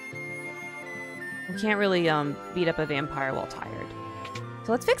 We can't really beat up a vampire while tired.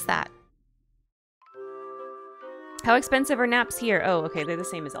 So let's fix that. How expensive are naps here? Oh, okay, they're the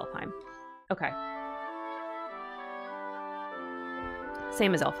same as Elfheim. Okay.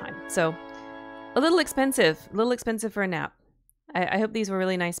 Same as Elfheim. So, a little expensive for a nap. I hope these were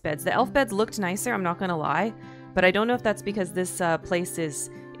really nice beds. The elf beds looked nicer, I'm not gonna lie, but I don't know if that's because this place is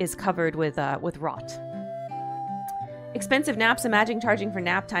covered with rot. Expensive naps, imagine charging for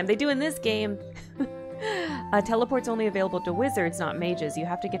nap time. They do in this game. Teleport's only available to wizards, not mages. You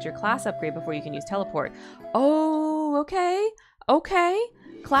have to get your class upgrade before you can use teleport. Oh, okay. Okay.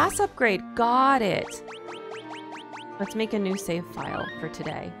 Class upgrade. Got it. Let's make a new save file for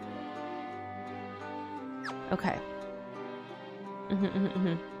today. Okay.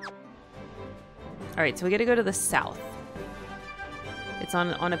 Alright, so we gotta go to the south. It's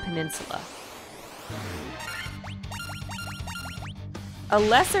on a peninsula. A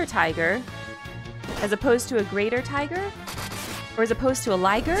lesser tiger, as opposed to a greater tiger? Or as opposed to a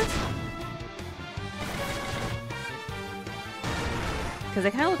liger? Because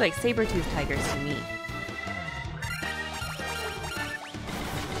they kind of look like saber-toothed tigers to me.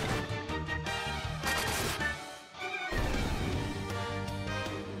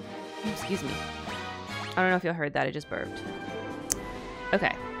 Excuse me. I don't know if y'all heard that, I just burped.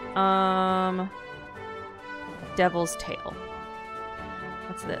 Okay. Devil's Tail.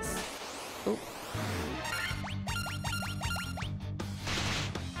 What's this? Oh.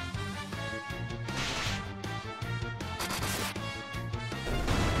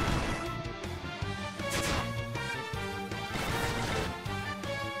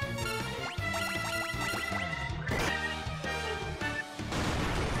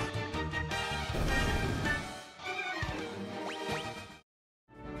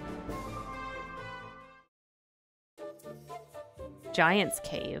 Giant's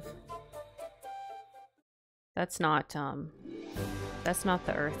Cave. That's not the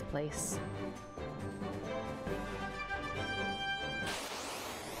Earth place.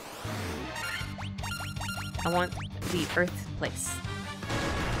 I want the Earth place.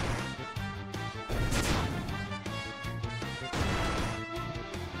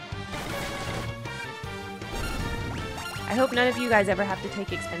 I hope none of you guys ever have to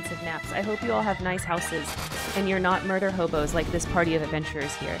take expensive naps. I hope you all have nice houses and you're not murder hobos like this party of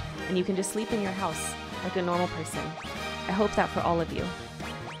adventurers here, and you can just sleep in your house like a normal person. I hope that for all of you.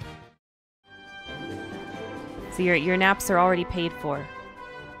 So your naps are already paid for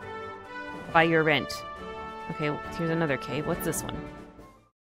by your rent. Okay, here's another cave. What's this one?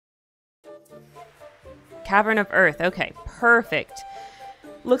 Cavern of Earth. Okay, perfect.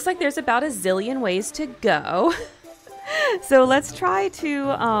 Looks like there's about a zillion ways to go. So let's try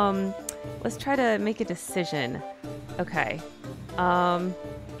to make a decision. Okay.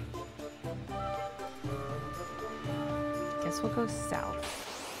 Guess we'll go south.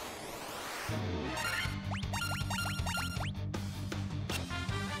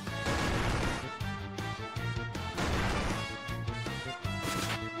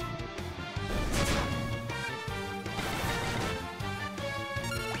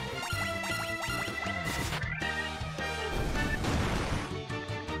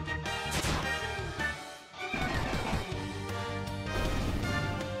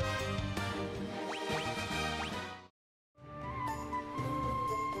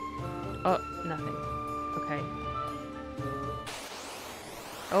 Oh, nothing. Okay.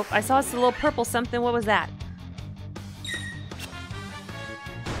 Oh, I saw a little purple something. What was that?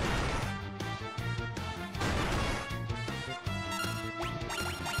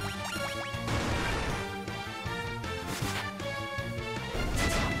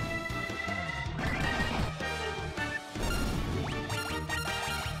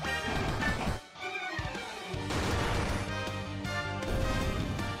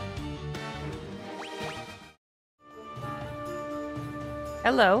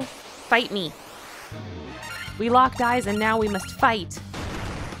 Hello. Fight me. We locked eyes and now we must fight.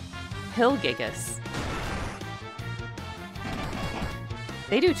 Hillgigas.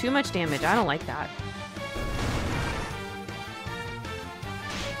 They do too much damage. I don't like that.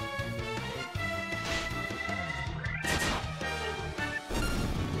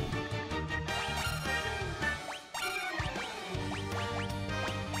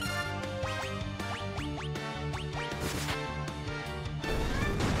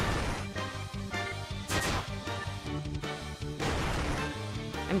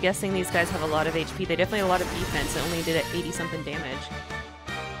 I'm guessing these guys have a lot of HP. They definitely have a lot of defense. It only did 80-something damage.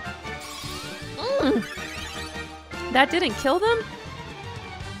 That didn't kill them?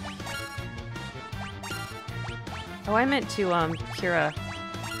 Oh, I meant to Cura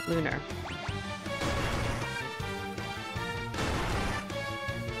Lunar.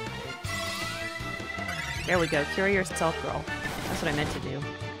 There we go. Cure yourself, girl. That's what I meant to do.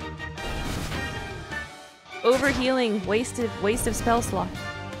 Overhealing. Waste of spell slot.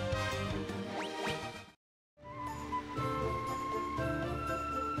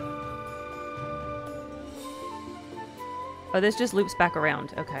 Oh, this just loops back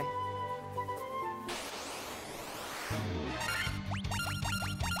around. Okay.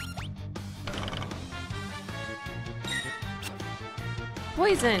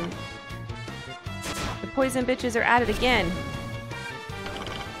 Poison! The poison bitches are at it again.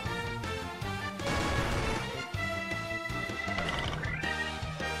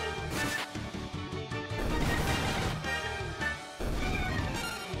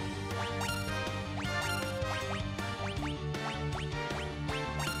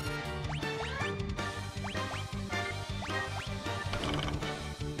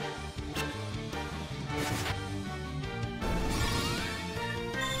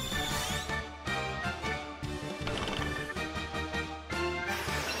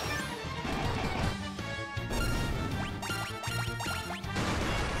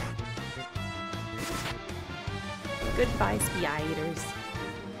 Goodbye, Spiders.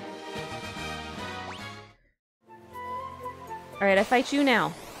 Alright, I fight you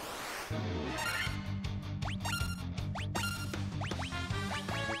now.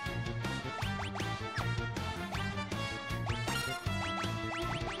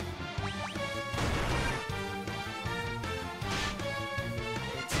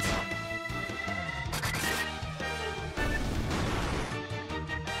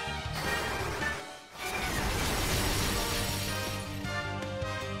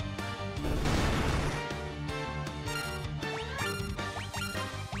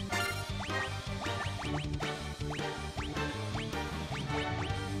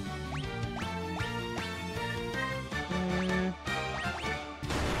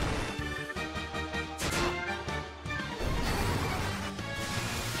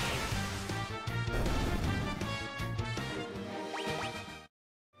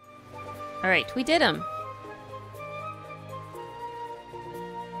 Alright, we did him.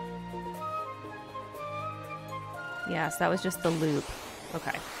 Yes, that was just the loop.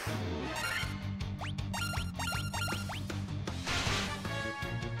 Okay.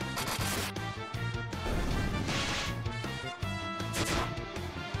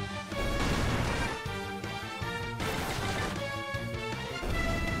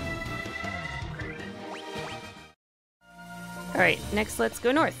 Alright, next let's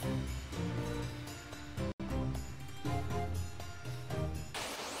go north.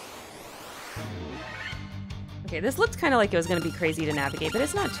 Okay, this looked kind of like it was going to be crazy to navigate, but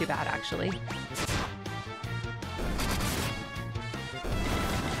it's not too bad, actually.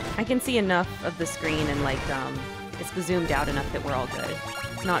 I can see enough of the screen and, like, It's zoomed out enough that we're all good.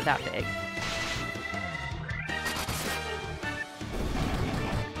 It's not that big.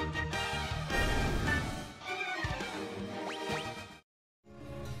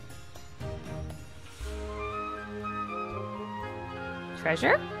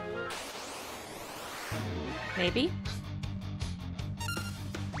 Treasure? Maybe?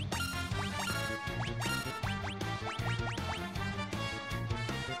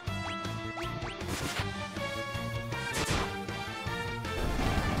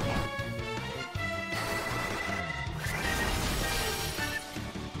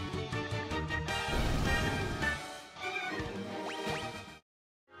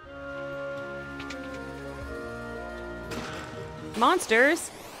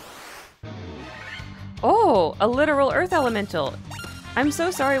 Monsters? Oh, a literal earth elemental. I'm so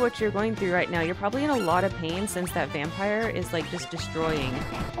sorry what you're going through right now. You're probably in a lot of pain since that vampire is like just destroying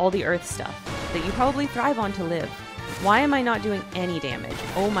all the earth stuff that you probably thrive on to live. Why am I not doing any damage?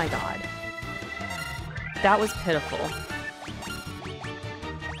 Oh my god. That was pitiful.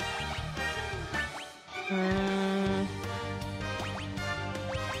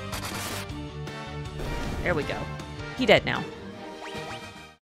 There we go. He dead now.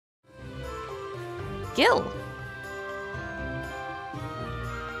 Gil.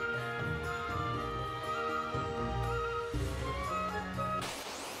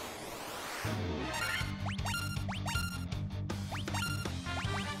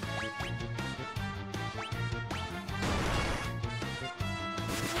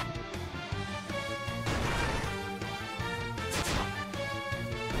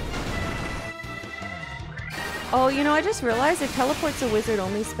 Oh, you know, I just realized it teleports a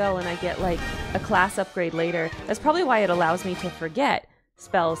wizard-only spell and I get, like, a class upgrade later. That's probably why it allows me to forget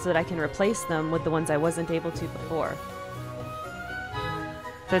spells so that I can replace them with the ones I wasn't able to before.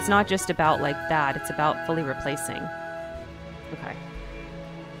 So it's not just about, like, that. It's about fully replacing. Okay.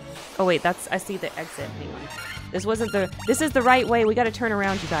 Oh, wait, that's... I see the exit. Hang on. This wasn't the... This is the right way. We gotta turn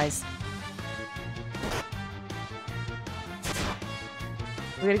around, you guys.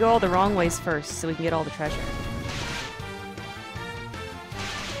 We gotta go all the wrong ways first so we can get all the treasure.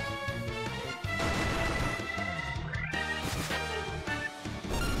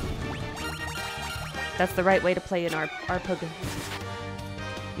 That's the right way to play in our Pokemon.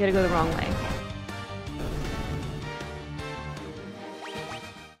 You gotta go the wrong way.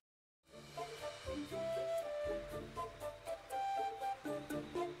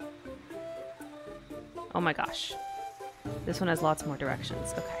 Oh my gosh. This one has lots more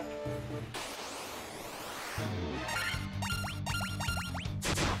directions. Okay.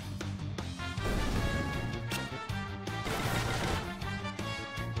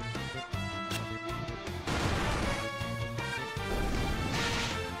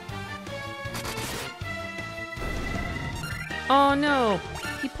 Oh no!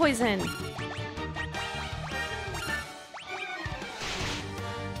 He poisoned!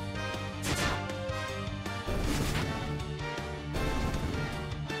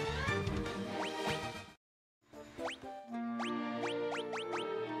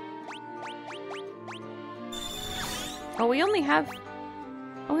 Oh, we only have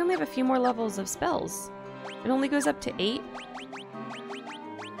a few more levels of spells. It only goes up to 8.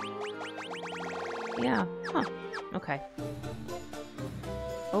 Yeah. Huh. Okay.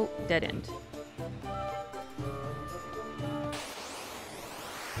 Oh, dead end.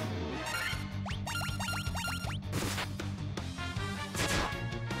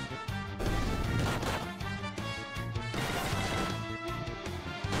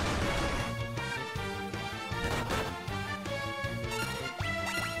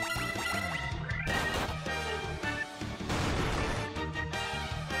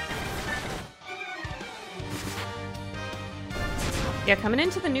 Yeah, coming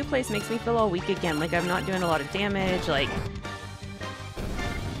into the new place makes me feel all weak again. Like, I'm not doing a lot of damage. Like,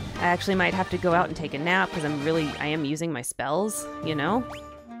 I actually might have to go out and take a nap because I am using my spells, you know?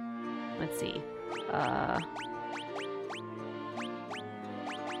 Let's see.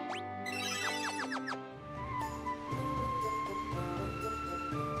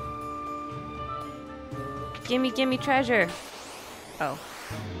 Gimme treasure. Oh.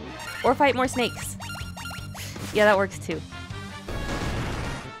 Or fight more snakes. Yeah, that works too.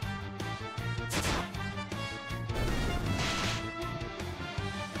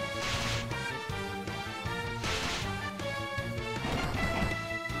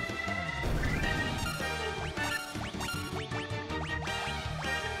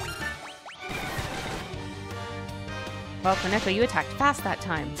 Well, Koneko, you attacked fast that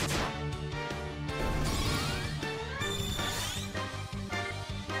time.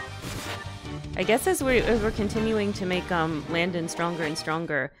 I guess as we're continuing to make Landon stronger and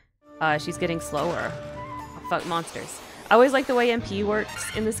stronger, she's getting slower. Oh, fuck monsters. I always like the way MP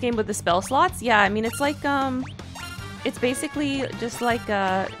works in this game with the spell slots. Yeah, I mean it's like it's basically just like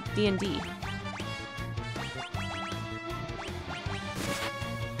D&D.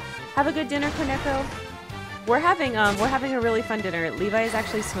 Have a good dinner, Koneko. We're having a really fun dinner. Levi is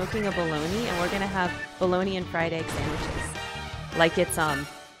actually smoking a bologna, and we're gonna have bologna and fried egg sandwiches.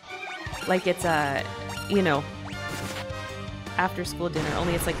 Like it's you know, after school dinner,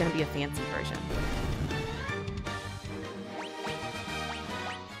 only it's like gonna be a fancy version.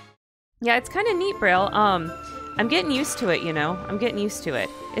 Yeah, it's kind of neat, Braille. I'm getting used to it, you know. I'm getting used to it.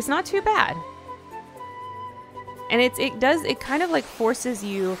 It's not too bad. And it kind of like forces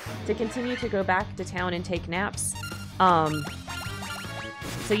you to continue to go back to town and take naps.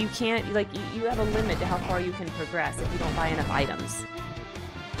 So you can't, like, you have a limit to how far you can progress if you don't buy enough items.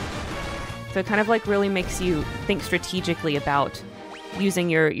 So it kind of like really makes you think strategically about using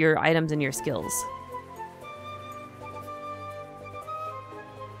your items and your skills.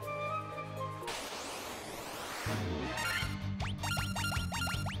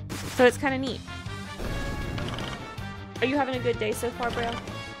 So it's kind of neat. Are you having a good day so far, Braille?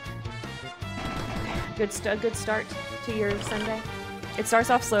 Good start to your Sunday? It starts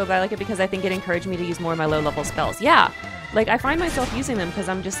off slow, but I like it because I think it encouraged me to use more of my low-level spells. Yeah, like I find myself using them because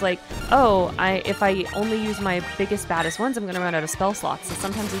I'm just like, oh, if I only use my biggest, baddest ones, I'm going to run out of spell slots. So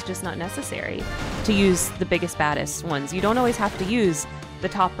sometimes it's just not necessary to use the biggest, baddest ones. You don't always have to use the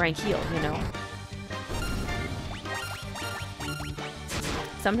top rank heal, you know?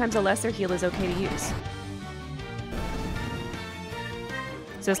 Sometimes a lesser heal is okay to use.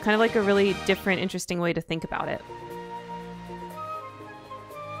 So it's kind of like a really different, interesting way to think about it.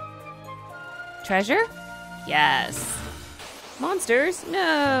 Treasure? Yes. Monsters?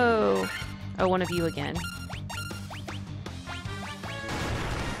 No. Oh, one of you again.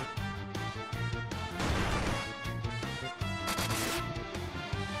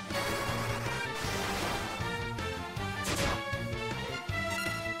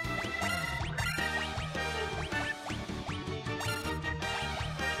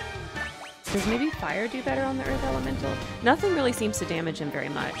 Does maybe fire do better on the Earth Elemental? Nothing really seems to damage him very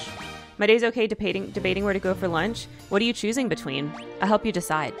much. My day's okay debating where to go for lunch. What are you choosing between? I'll help you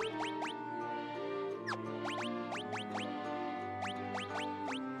decide.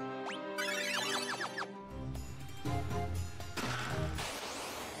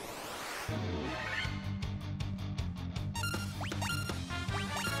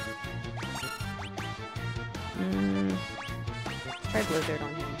 Let's try Blizzard on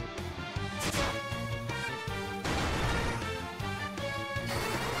him.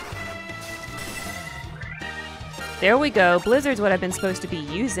 There we go. Blizzard's what I've been supposed to be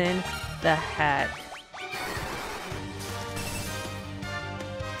using. The heck.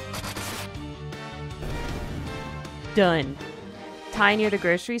 Done. Thai near the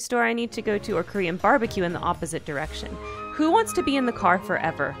grocery store I need to go to, or Korean barbecue in the opposite direction. Who wants to be in the car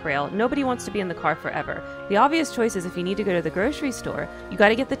forever, Braille? Nobody wants to be in the car forever. The obvious choice is if you need to go to the grocery store, you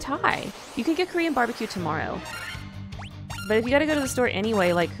gotta get the Thai. You can get Korean barbecue tomorrow. But if you gotta go to the store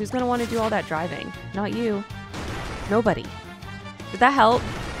anyway, like, who's gonna want to do all that driving? Not you. Nobody. Did that help?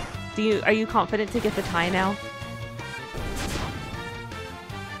 Are you confident to get the Thai now?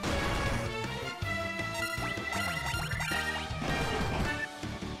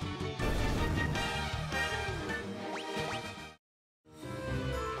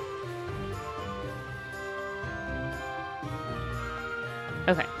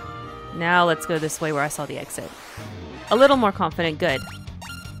 Okay. Now let's go this way where I saw the exit. A little more confident, good.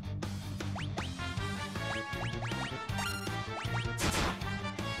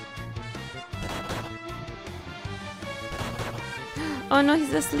 Oh no,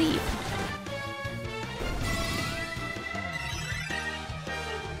 he's asleep.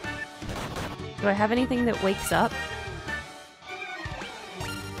 Do I have anything that wakes up?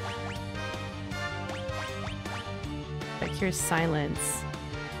 That cures silence.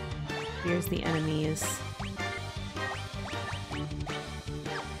 Here's the enemies.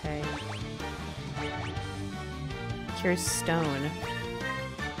 Okay. Cures stone.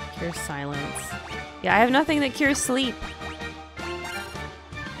 Cures silence. Yeah, I have nothing that cures sleep.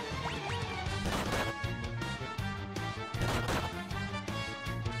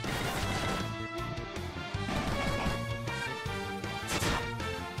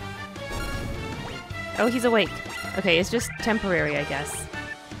 Oh, he's awake. Okay, it's just temporary, I guess.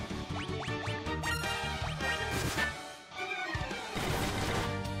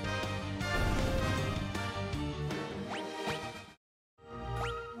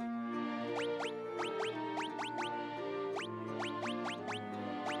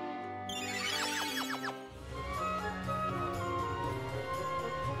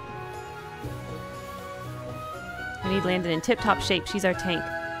 We need Landon in tip-top shape. She's our tank.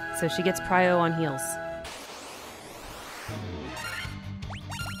 So she gets prio on heals.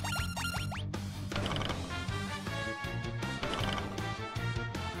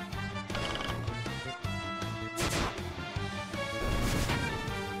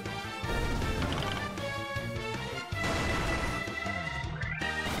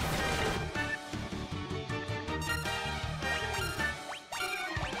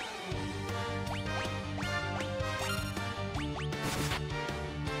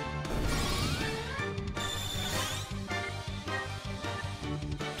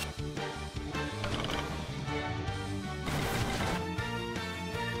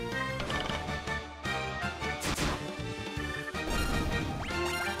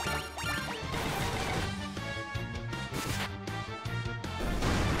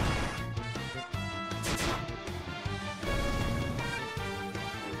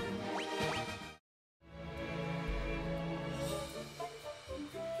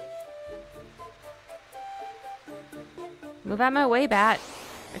 Move out my way, Bat.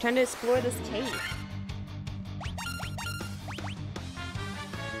 I'm trying to explore this cave.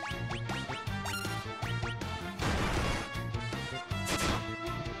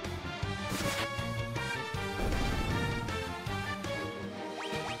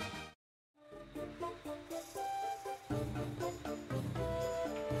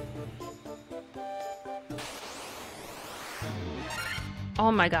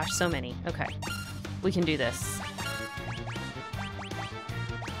 Oh my gosh, so many. Okay. We can do this.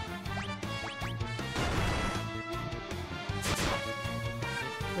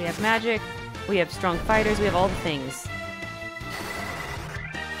 We have magic, we have strong fighters, we have all the things.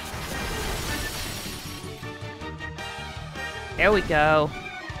 There we go.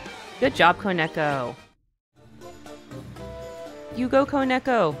 Good job, Koneko. You go,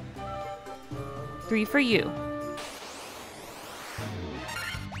 Koneko. 3 for you.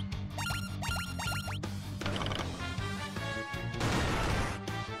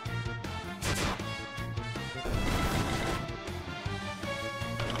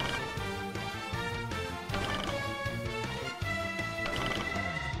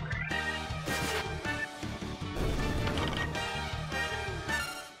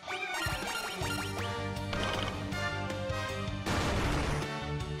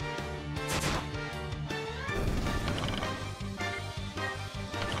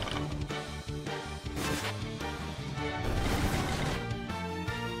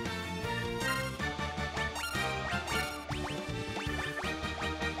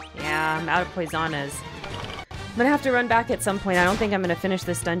 I'm out of Poisonas. I'm gonna have to run back at some point. I don't think I'm gonna finish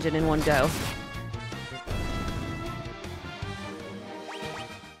this dungeon in one go.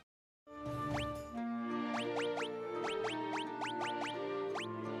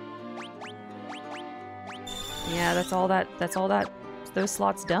 Yeah, that's all that those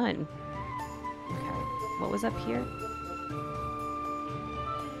slots done. Okay. What was up here?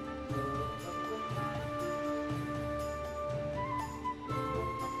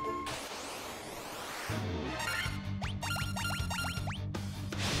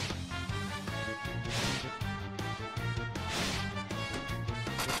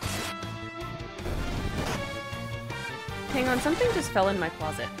 Hang on, something just fell in my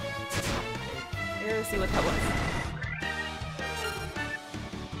closet. I gotta see what that was.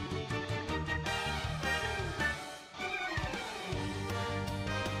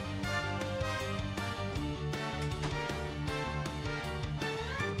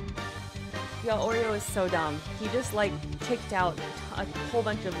 Yo, Oreo is so dumb. He just like kicked out a whole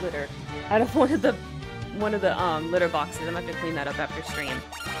bunch of litter out of one of the litter boxes. I'm gonna have to clean that up after stream.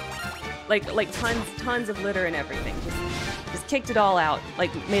 Like tons of litter and everything. Just kicked it all out.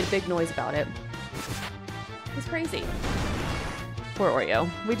 Like made a big noise about it. He's crazy. Poor Oreo.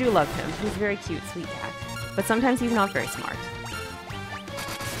 We do love him. He's a very cute, sweet cat. But sometimes he's not very smart.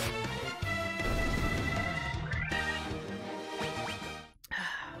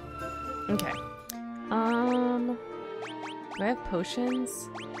 Okay. Do I have potions?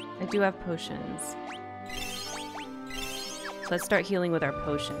 I do have potions. So let's start healing with our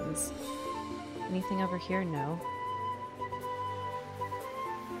potions. Anything over here? No.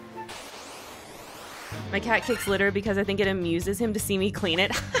 My cat kicks litter because I think it amuses him to see me clean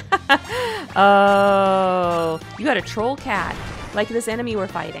it. Oh, you got a troll cat, like this enemy we're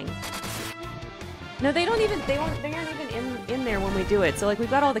fighting. No, they aren't even in there when we do it. So like we've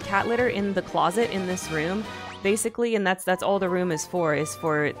got all the cat litter in the closet in this room, basically, and that's all the room is for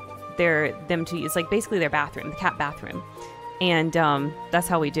them to use, like basically their bathroom, the cat bathroom, and that's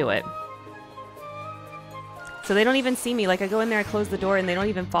how we do it. So they don't even see me. Like, I go in there, I close the door, and they don't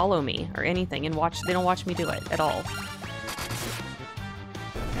even follow me or anything, and they don't watch me do it at all.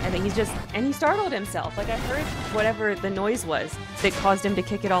 And then he startled himself. Like, I heard whatever the noise was that caused him to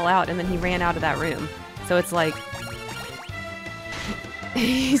kick it all out, and then he ran out of that room. So it's like,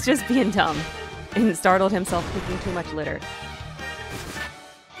 he's just being dumb and startled himself kicking too much litter.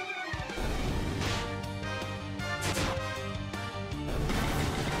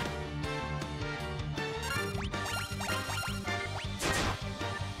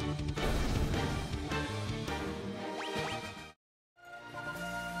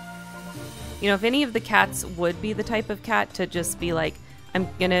 You know, if any of the cats would be the type of cat to just be like, I'm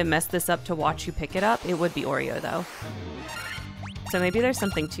gonna mess this up to watch you pick it up, it would be Oreo, though. So maybe there's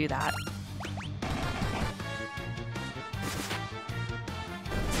something to that.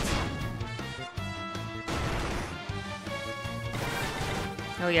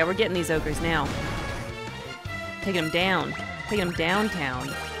 Oh yeah, we're getting these ogres now. Taking them down. Taking them downtown.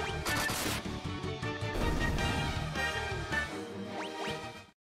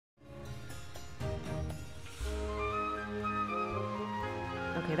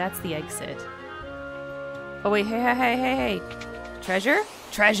 Okay, that's the exit. Oh wait, hey. Treasure?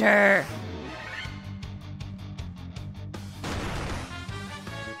 Treasure!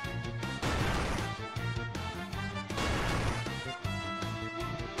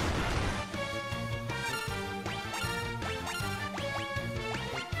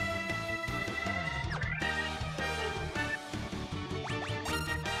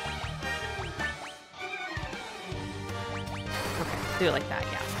 Do it like that,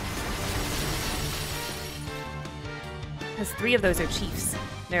 yeah. Because 3 of those are chiefs.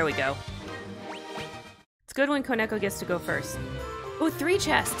 There we go. It's good when Koneko gets to go first. Oh, 3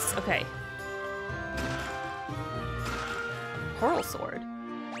 chests! Okay. Coral sword.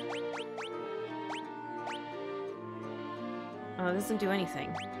 Oh, it doesn't do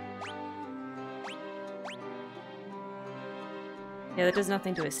anything. Yeah, that does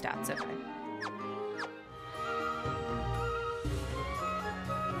nothing to his stats, okay.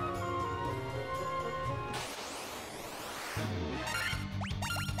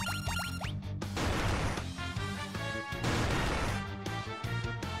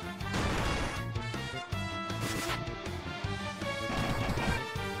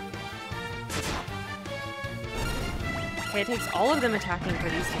 Okay, it takes all of them attacking for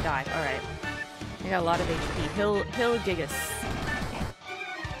these to die. Alright. I got a lot of HP. Hill Gigas.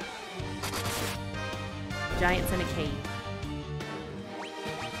 Giants in a cave.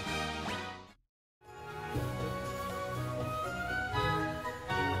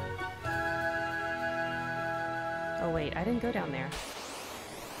 Oh wait, I didn't go down there.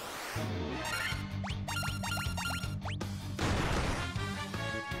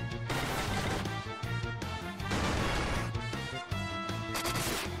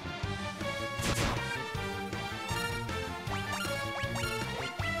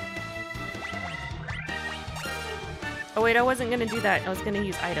 Oh wait, I wasn't gonna do that. I was gonna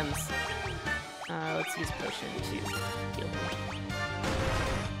use items. Let's use potion to heal him.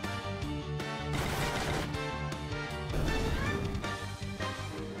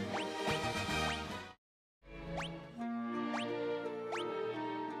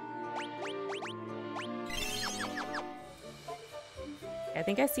 I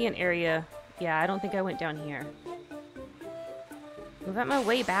think I see an area. Yeah, I don't think I went down here. Move out my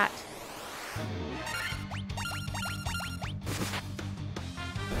way, bat.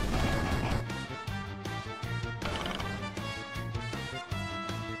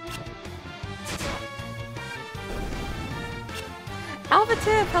 Alpha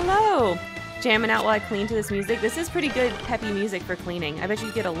Tip, hello! Jamming out while I clean to this music. This is pretty good, peppy music for cleaning. I bet you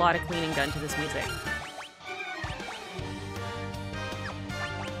get a lot of cleaning done to this music.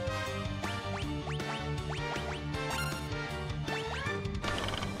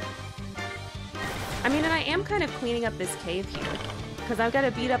 I mean, and I am kind of cleaning up this cave here, because I've got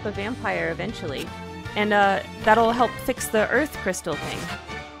to beat up a vampire eventually, and that'll help fix the earth crystal thing.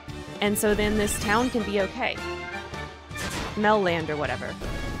 And so then this town can be okay. Melland or whatever.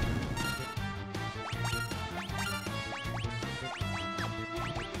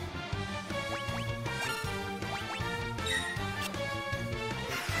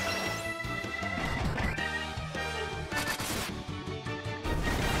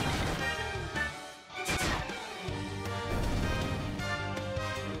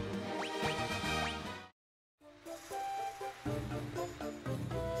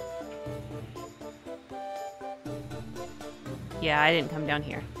 Yeah, I didn't come down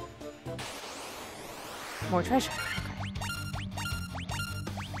here. More treasure.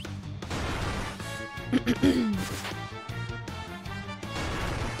 Okay.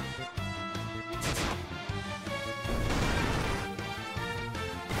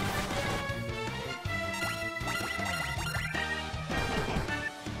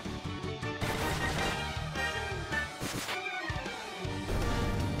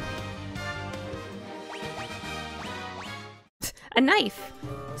 a knife.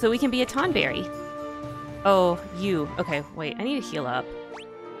 So we can be a Tonberry. Oh, you. Okay, wait. I need to heal up.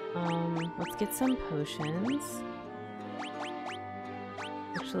 Let's get some potions.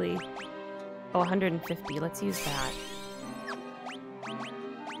 Actually, oh, 150. Let's use that.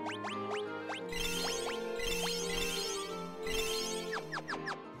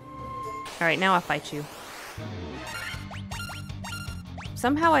 Alright, now I'll fight you.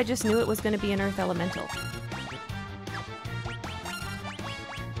 Somehow I just knew it was going to be an Earth Elemental.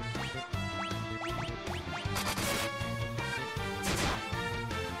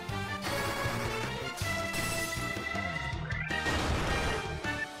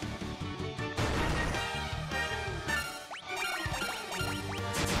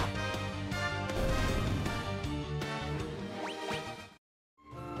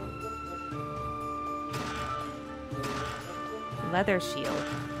 Leather shield.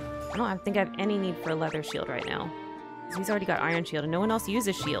 I don't think I have any need for a leather shield right now. He's already got iron shield and no one else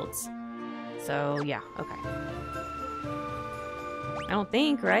uses shields. So yeah, okay. I don't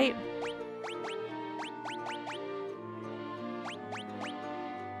think, right?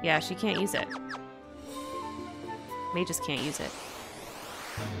 Yeah, she can't use it. May just can't use it.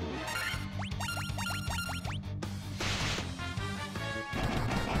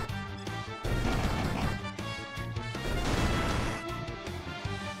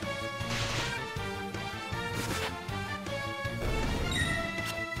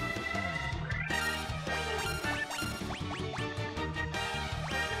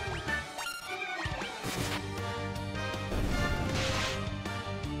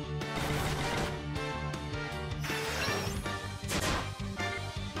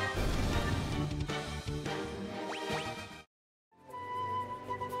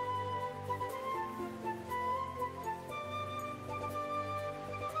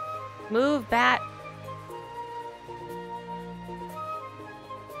 Move, bat.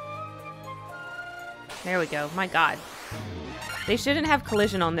 There we go. My god. They shouldn't have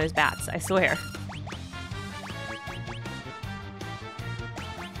collision on those bats, I swear.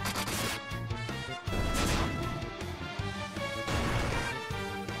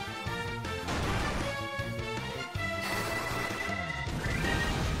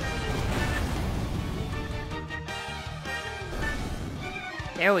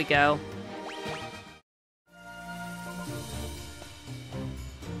 There we go.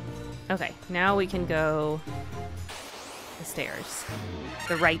 Okay, now we can go the stairs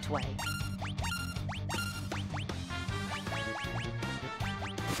the right way.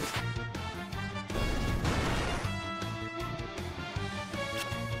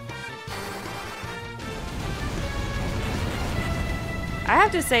 I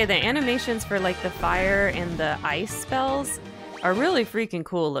have to say the animations for like the fire and the ice spells are really freaking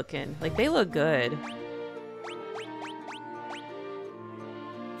cool looking. Like, they look good.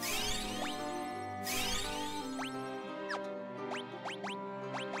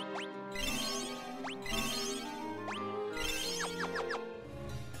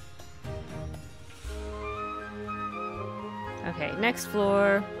 Okay, next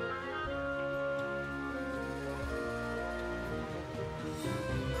floor.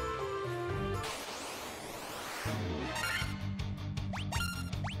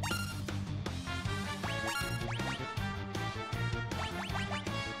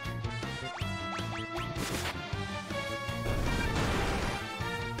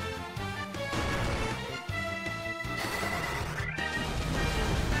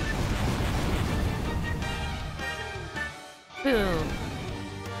 Boom.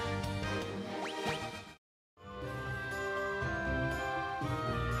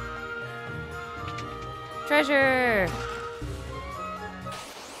 Treasure!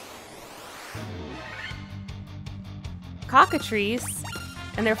 Cockatrice,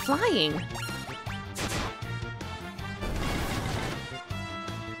 and they're flying.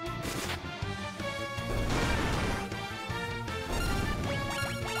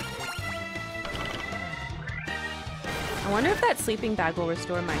 I wonder if that sleeping bag will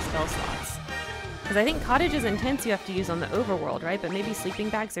restore my spell slots. Because I think Cottage is intense you have to use on the overworld, right? But maybe sleeping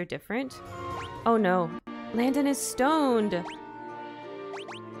bags are different? Oh no. Landon is stoned! I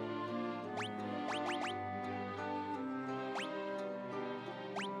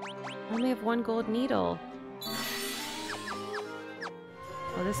only have one gold needle.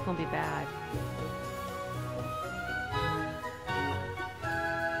 Oh, this is gonna be bad.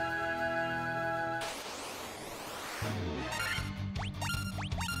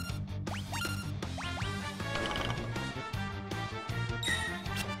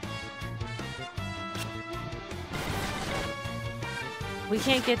 We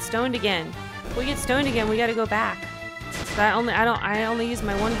can't get stoned again. If we get stoned again, we gotta go back. So I only use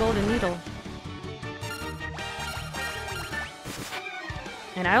my one golden needle.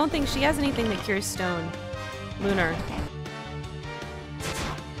 And I don't think she has anything that cures stone. Lunar.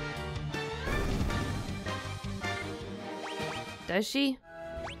 Does she?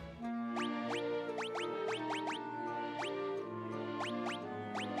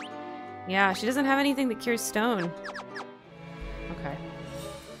 Yeah, she doesn't have anything that cures stone. Okay.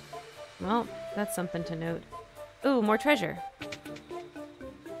 Well, that's something to note. Ooh, more treasure.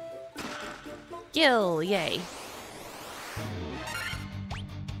 Gil, yay.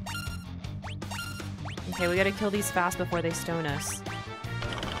 Okay, we gotta kill these fast before they stone us.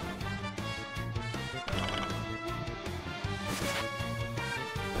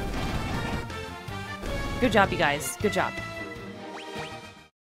 Good job, you guys. Good job.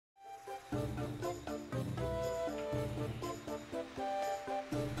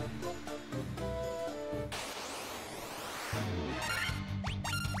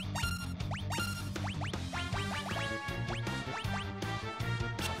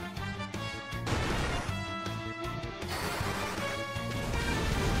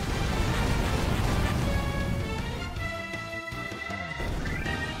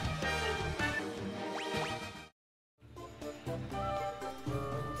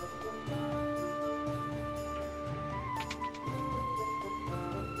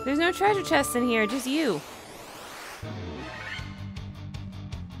 There's no treasure chests in here, just you.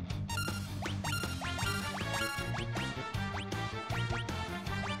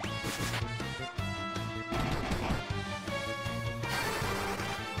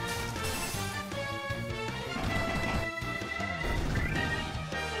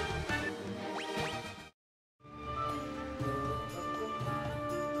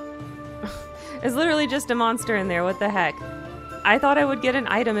 It's literally just a monster in there, what the heck? I thought I would get an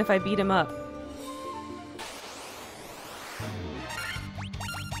item if I beat him up.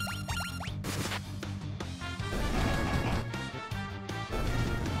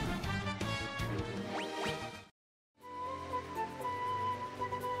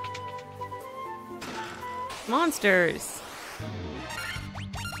 Monsters!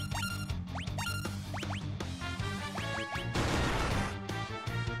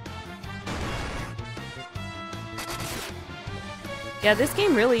 Yeah, this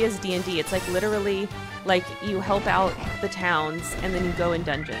game really is D&D. It's like literally, like you help out the towns and then you go in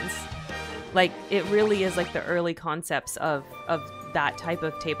dungeons. Like it really is like the early concepts of that type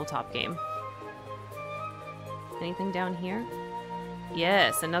of tabletop game. Anything down here?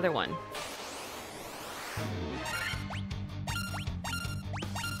 Yes, another one.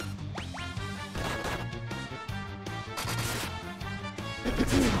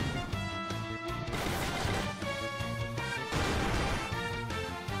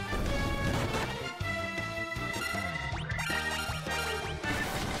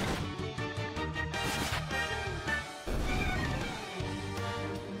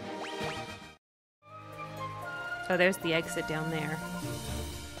 Oh, there's the exit down there.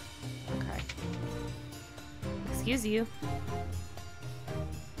 Okay. Excuse you.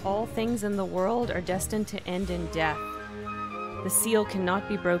 All things in the world are destined to end in death. The seal cannot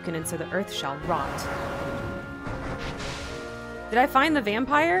be broken, and so the earth shall rot. Did I find the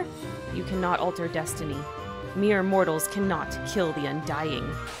vampire? You cannot alter destiny. Mere mortals cannot kill the undying.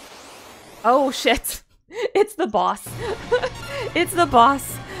 Oh, shit. It's the boss. It's the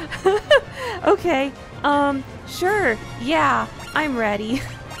boss. Okay. Sure. Yeah, I'm ready. He's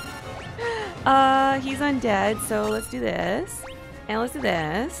undead, so let's do this. And let's do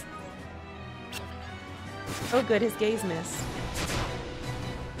this. Oh good, his gaze missed.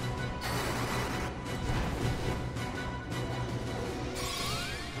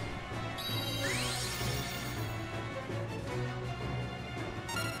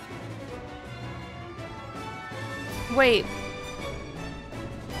 Wait.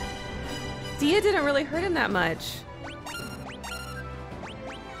 Dia didn't really hurt him that much.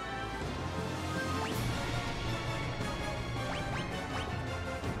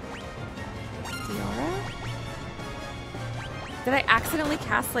 Tiara? Did I accidentally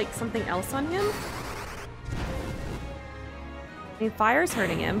cast like something else on him? I mean, fire's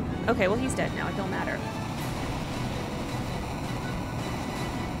hurting him. Okay, well he's dead now. It don't matter.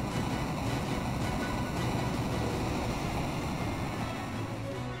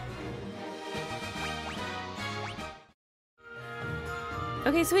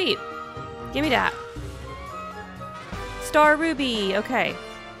 Okay, sweet. Give me that. Star Ruby. Okay.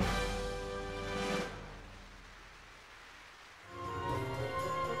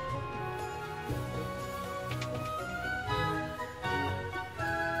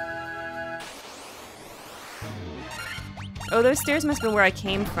 Oh, those stairs must have been where I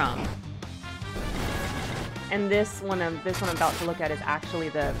came from. And this one I'm about to look at is actually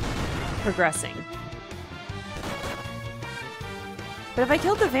the progressing. But if I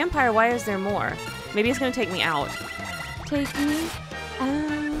killed the vampire, why is there more? Maybe it's gonna take me out. Take me out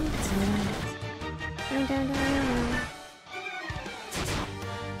tonight. Dun, dun, dun.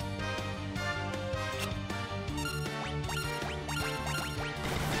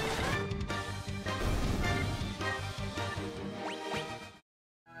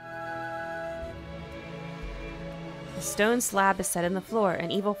 The stone slab is set in the floor.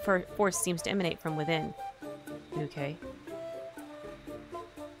 An evil force seems to emanate from within. Okay.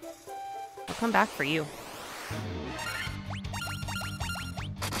 I'll come back for you.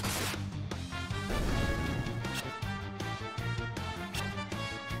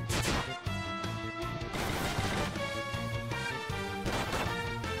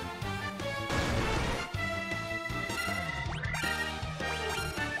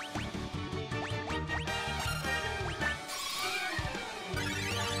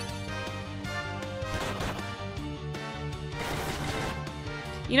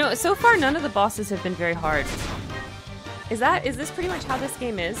 You know, so far none of the bosses have been very hard. Is this pretty much how this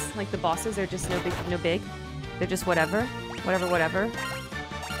game is? Like the bosses are just no big. They're just whatever. Whatever.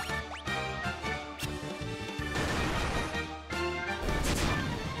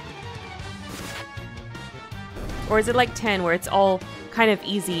 Or is it like 10 where it's all kind of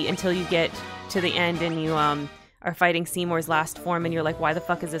easy until you get to the end and you are fighting Seymour's last form and you're like, why the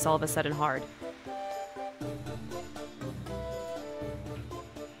fuck is this all of a sudden hard?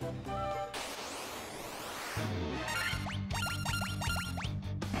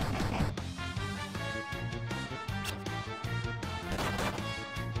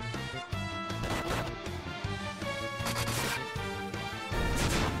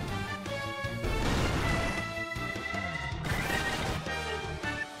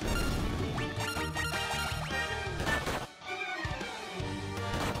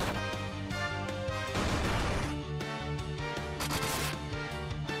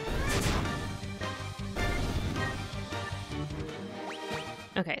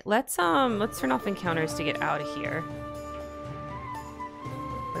 Okay, let's turn off encounters to get out of here.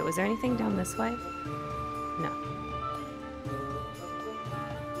 Wait, was there anything down this way? No.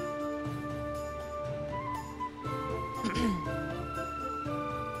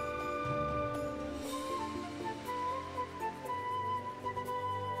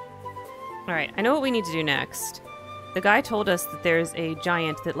 Alright, I know what we need to do next. The guy told us that there's a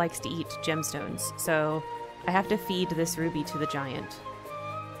giant that likes to eat gemstones, so I have to feed this ruby to the giant.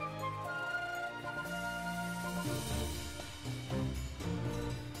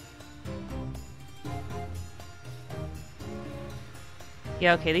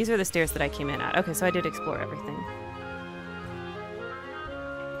 Yeah, okay, these are the stairs that I came in at. Okay, so I did explore everything.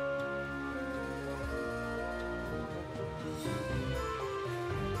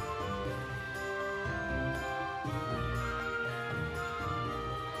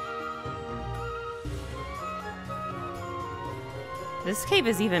 This cave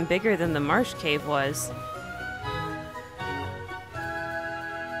is even bigger than the marsh cave was.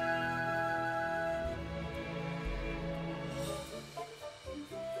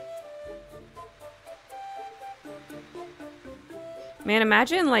 Man,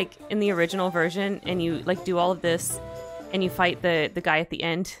 imagine like in the original version and you like do all of this and you fight the guy at the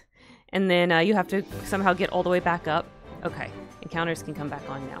end and then you have to somehow get all the way back up. Okay, encounters can come back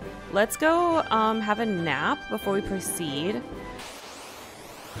on now. Let's go have a nap before we proceed.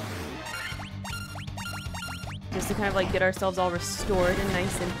 Just to kind of like get ourselves all restored and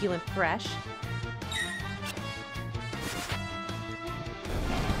nice and feeling fresh.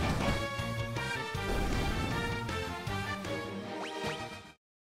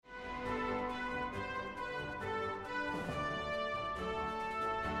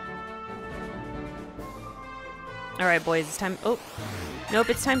 Alright, boys, it's time. Oh, nope,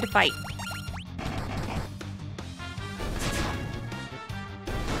 it's time to fight.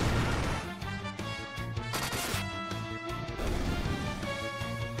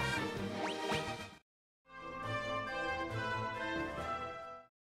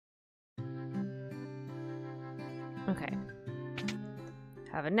 Okay.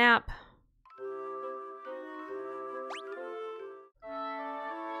 Have a nap.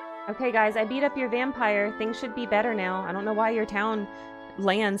 Okay, guys, I beat up your vampire. Things should be better now. I don't know why your town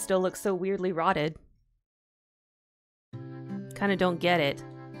land still looks so weirdly rotted. Kinda don't get it.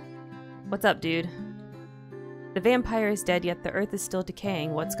 What's up, dude? The vampire is dead, yet the earth is still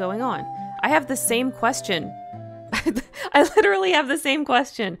decaying. What's going on? I have the same question. I literally have the same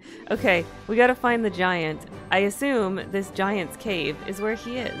question. Okay, we gotta find the giant. I assume this giant's cave is where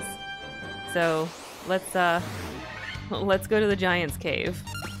he is. So let's go to the giant's cave.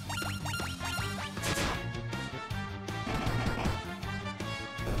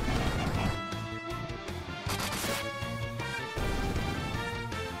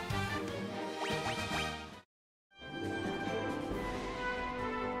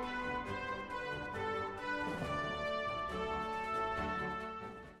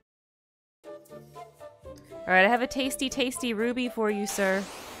 Alright, I have a tasty, tasty ruby for you, sir.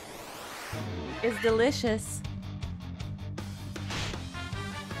 It's delicious.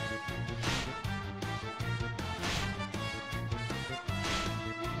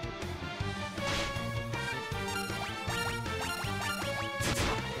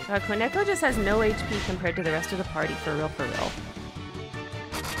 Koneko just has no HP compared to the rest of the party, for real, for real.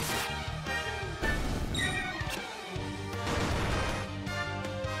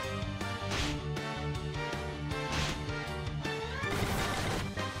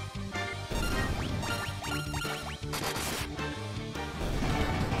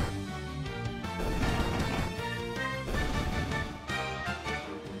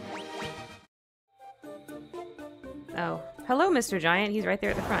 Oh. Hello, Mr. Giant. He's right there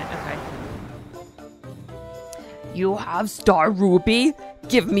at the front. Okay. You have Star Ruby?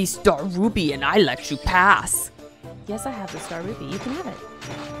 Give me Star Ruby and I let you pass. Yes, I have the Star Ruby. You can have it.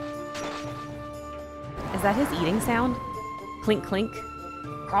 Is that his eating sound? Clink, clink.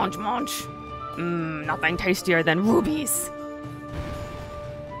 Crunch, munch. Nothing tastier than rubies.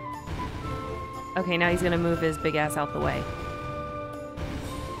 Okay, now he's gonna move his big ass out the way.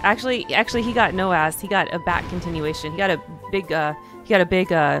 Actually, he got no ass. He got a back continuation. He got a big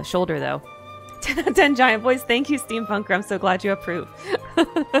shoulder though. 10 out of 10 giant boys. Thank you, Steampunker. I'm so glad you approve.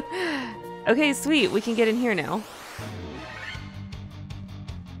 Okay, sweet. We can get in here now.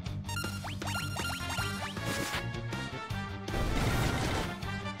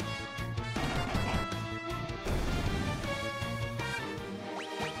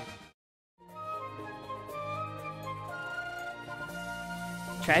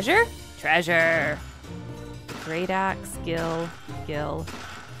 Treasure? Treasure. Great axe, gil.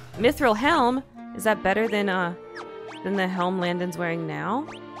 Mithril helm? Is that better than the helm Landon's wearing now?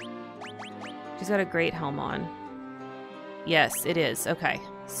 She's got a great helm on. Yes, it is. Okay.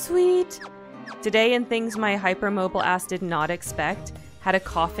 Sweet. Today in things my hypermobile ass did not expect. Had a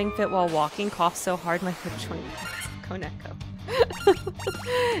coughing fit while walking. Coughed so hard my hip joint Koneko.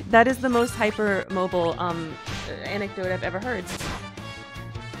 That is the most hypermobile anecdote I've ever heard.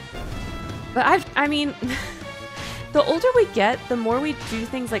 But I mean, the older we get, the more we do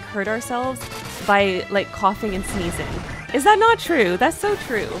things like hurt ourselves by like coughing and sneezing. Is that not true? That's so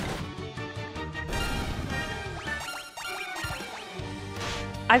true.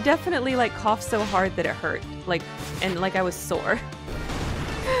 I've definitely like coughed so hard that it hurt, like, and like I was sore.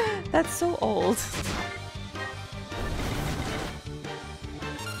 That's so old.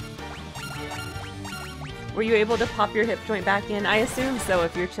 Were you able to pop your hip joint back in? I assume so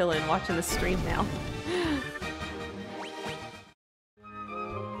if you're chilling, watching the stream now.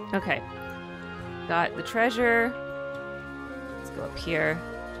 Okay. Got the treasure. Let's go up here.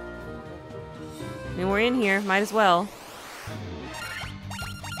 I mean, we're in here. Might as well.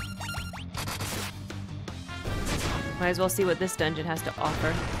 Might as well see what this dungeon has to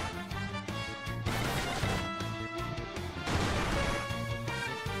offer.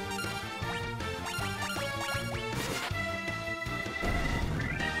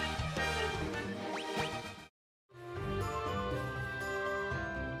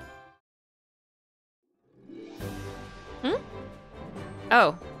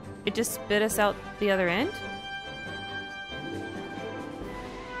 Oh, it just spit us out the other end?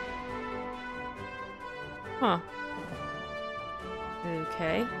 Huh.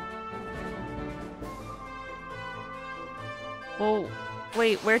 Okay. Well,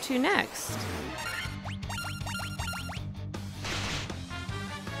 wait, where to next?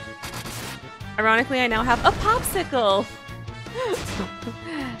 Ironically, I now have a popsicle!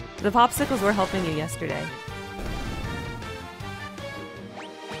 The popsicles were helping you yesterday.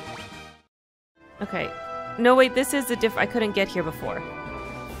 Okay. No, wait, this is a I couldn't get here before.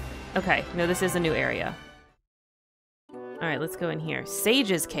 Okay, no, this is a new area. Alright, let's go in here.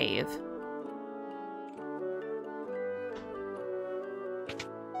 Sage's Cave.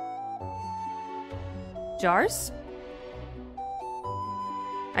 Jars?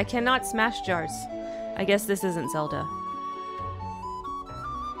 I cannot smash jars. I guess this isn't Zelda.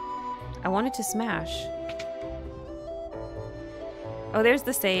 I wanted to smash. Oh, there's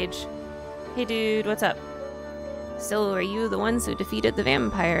the sage. Hey dude, what's up? So are you the ones who defeated the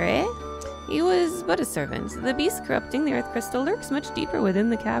vampire, eh? He was but a servant. The beast corrupting the earth crystal lurks much deeper within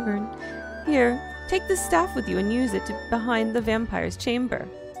the cavern. Here, take this staff with you and use it behind the vampire's chamber.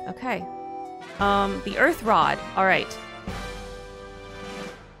 Okay. The earth rod. Alright.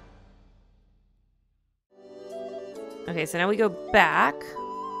 Okay, so now we go back.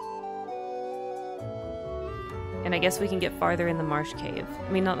 And I guess we can get farther in the marsh cave.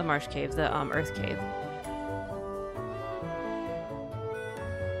 I mean, not the marsh cave, the earth cave.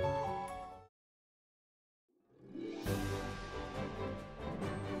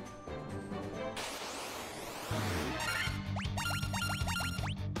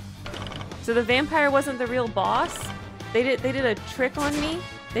 So the vampire wasn't the real boss? They did a trick on me?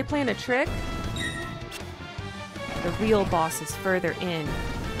 They planned a trick? The real boss is further in.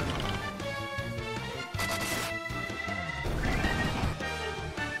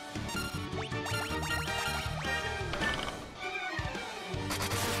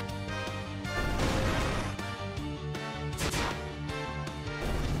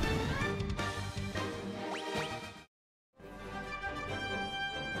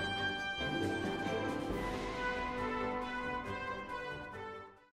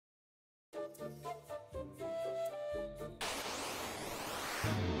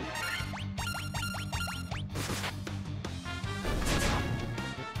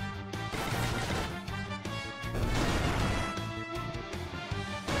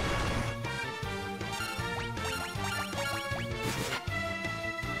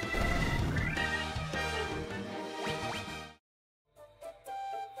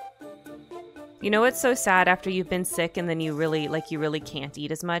 You know what's so sad after you've been sick and then you really can't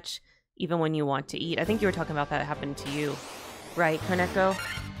eat as much, even when you want to eat? I think you were talking about that happened to you, right, Koneko?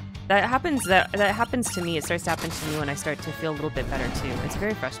 That happens to me. It starts to happen to me when I start to feel a little bit better too. It's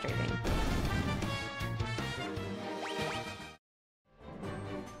very frustrating.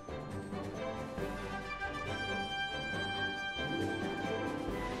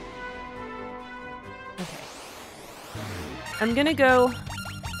 Okay. I'm gonna go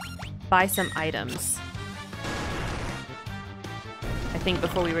buy some items, I think,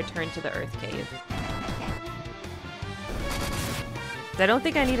 before we return to the Earth Cave. I don't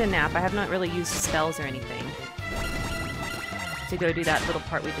think I need a nap. I have not really used spells or anything to go do that little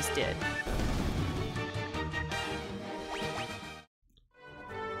part we just did.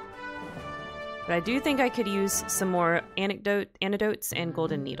 But I do think I could use some more antidotes and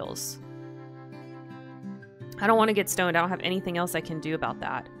golden needles. I don't want to get stoned. I don't have anything else I can do about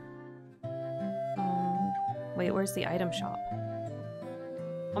that. Wait, where's the item shop?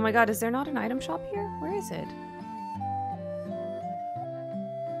 Oh my god, is there not an item shop here? Where is it?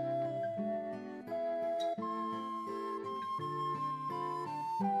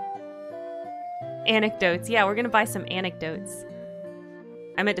 Anecdotes. Yeah, we're gonna buy some anecdotes.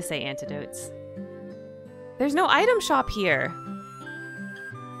 I meant to say antidotes. There's no item shop here.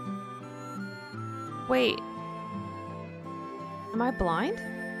 Wait. Am I blind?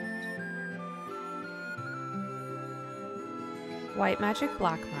 White magic,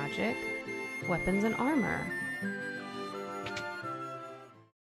 black magic, weapons and armor.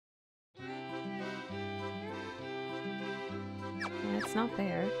 Yeah, it's not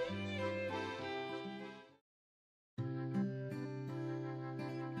there.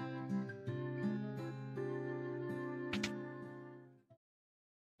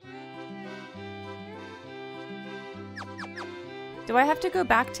 Do I have to go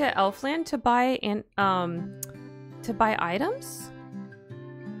back to Elfland to buy items?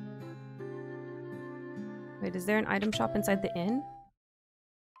 Wait, is there an item shop inside the inn?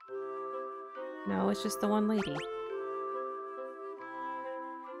 No, it's just the one lady.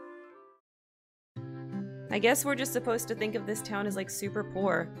 I guess we're just supposed to think of this town as like super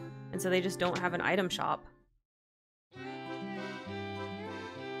poor, and so they just don't have an item shop.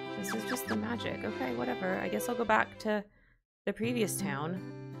 This is just the magic. Okay, whatever. I guess I'll go back to the previous town.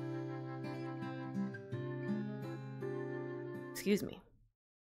 Excuse me.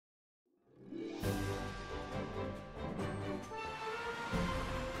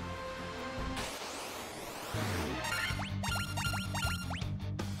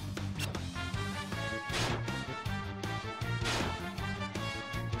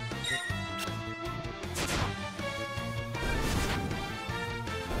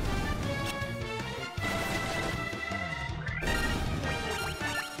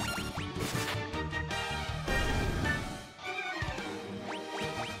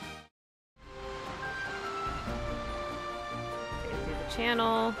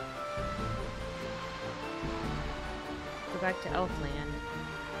 Channel. Go back to Elfland.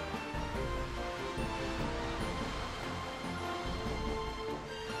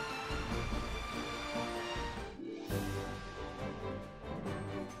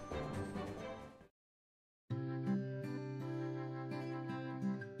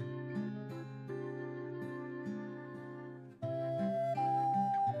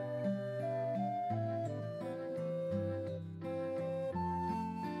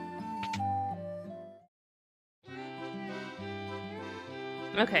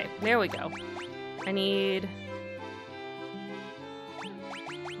 Okay, there we go. I need...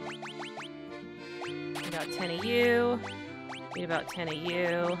 about 10 of you. Need about 10 of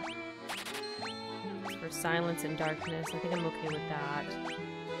you. It's for silence and darkness. I think I'm okay with that.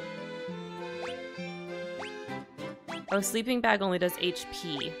 Oh, sleeping bag only does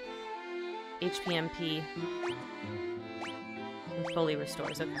HP. HP MP. And fully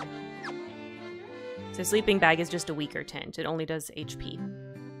restores, okay. So sleeping bag is just a weaker tint. It only does HP.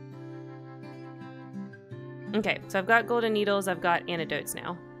 Okay, so I've got golden needles, I've got antidotes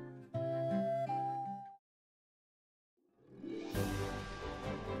now.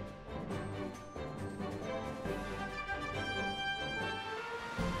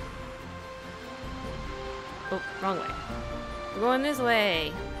 Oh, wrong way. We're going this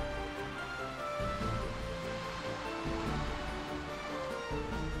way.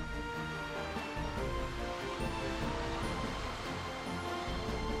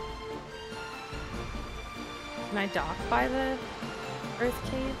 Can I dock by the Earth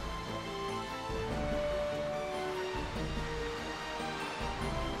Cave?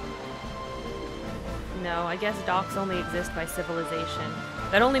 No, I guess docks only exist by civilization.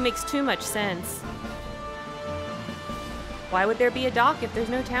 That only makes too much sense. Why would there be a dock if there's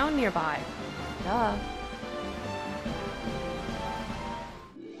no town nearby? Duh.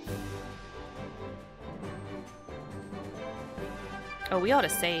 Oh, we ought to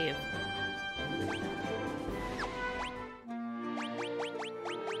save.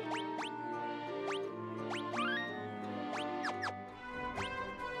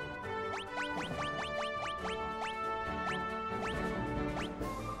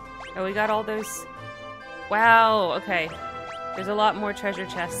 Oh, we got all those... Wow, okay. There's a lot more treasure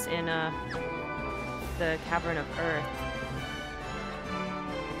chests in the Cavern of Earth.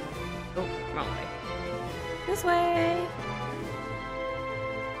 Oh, wrong way. This way!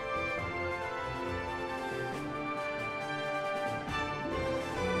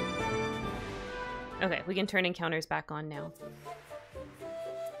 Okay, we can turn encounters back on now.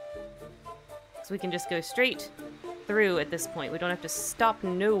 So we can just go straight through at this point. We don't have to stop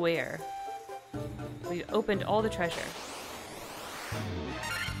nowhere. We opened all the treasure.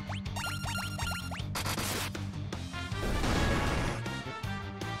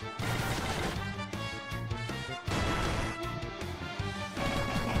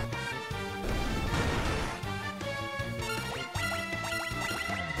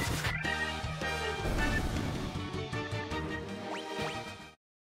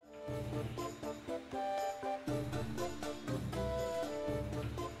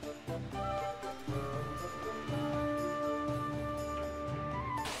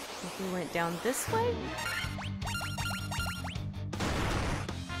 We went down this way? I'm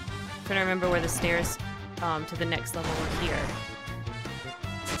trying to remember where the stairs to the next level were here.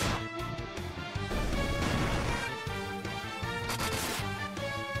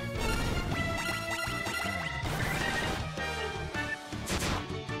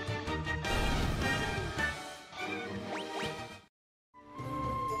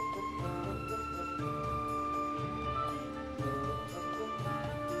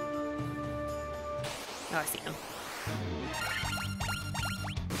 Oh, I see him.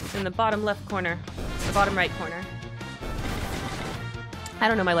 In the bottom left corner. The bottom right corner. I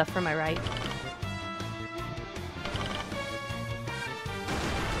don't know my left from my right.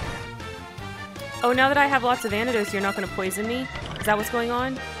 Oh, now that I have lots of antidotes, you're not going to poison me? Is that what's going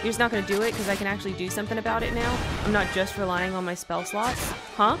on? You're just not going to do it because I can actually do something about it now? I'm not just relying on my spell slots?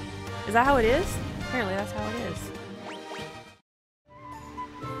 Huh? Is that how it is? Apparently that's how it is.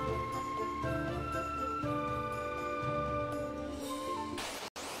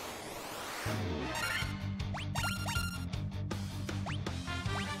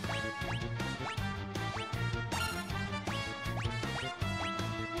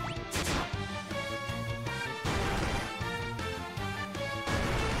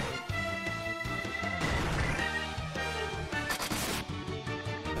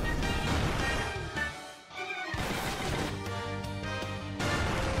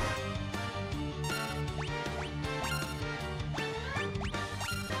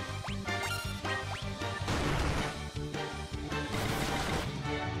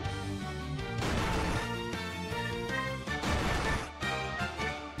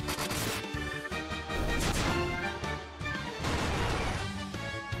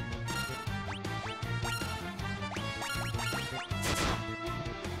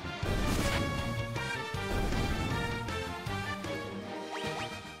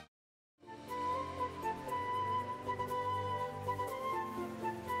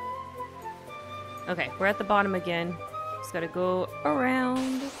 Okay, we're at the bottom again. Just gotta go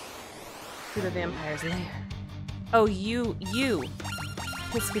around to the vampire's lair. Oh, you.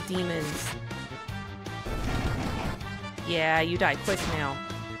 Pisca demons. Yeah, you die quick now.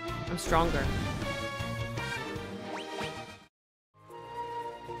 I'm stronger.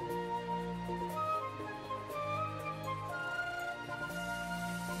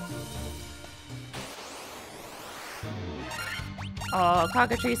 Oh,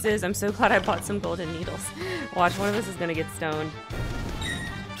 cockatrices, I'm so glad I bought some golden needles. Watch, one of us is gonna get stoned.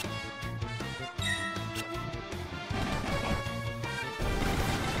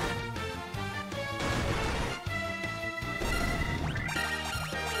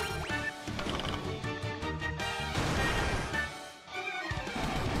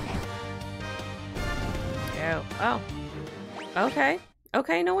 Oh. Okay.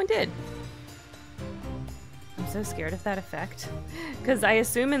 Okay, no one did. I'm so scared of that effect. Because I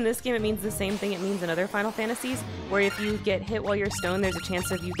assume in this game it means the same thing it means in other Final Fantasies, where if you get hit while you're stoned, there's a chance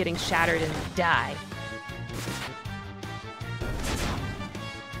of you getting shattered and die.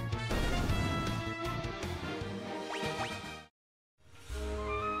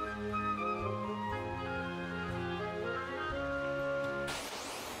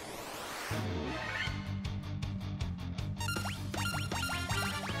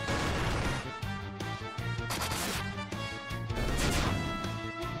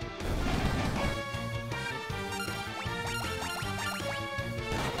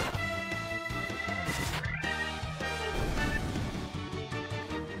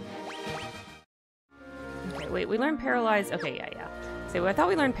 Wait, we learned Paralyze. Okay, yeah. So I thought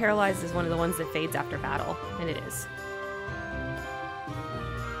we learned Paralyze is one of the ones that fades after battle, and it is.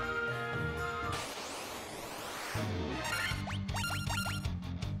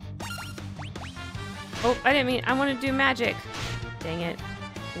 Oh, I didn't mean. I want to do magic. Dang it.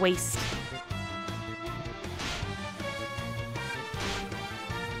 Waste.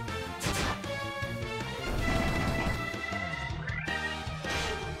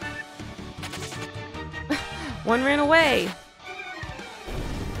 One ran away.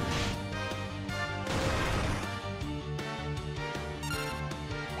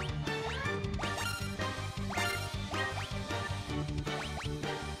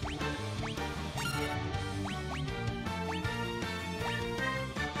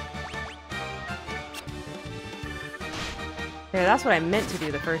 There, that's what I meant to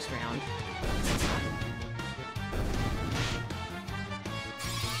do the first round.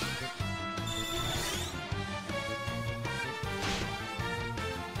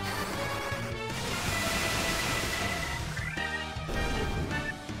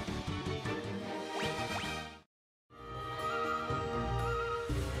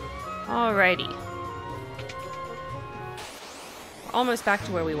 Alrighty. We're almost back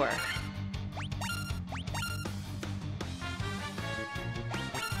to where we were.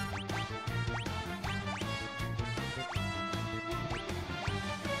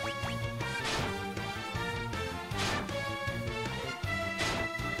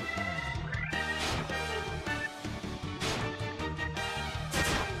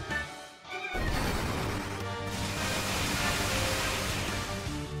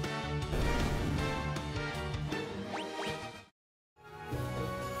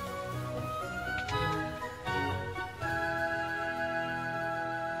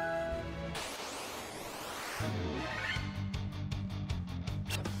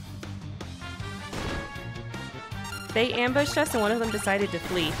 They ambushed us and one of them decided to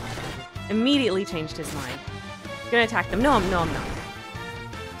flee. Immediately changed his mind. Gonna attack them. No, I'm not.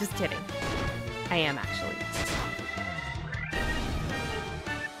 Just kidding. I am actually.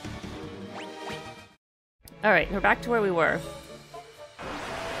 Alright, we're back to where we were.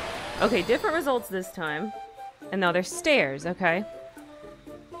 Okay, different results this time. And now there's stairs, okay.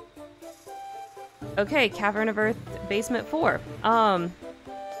 Okay, Cavern of Earth, Basement 4. Wow.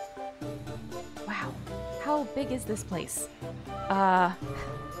 How big is this place? How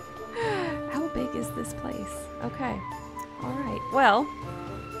big is this place? Okay. Alright, well,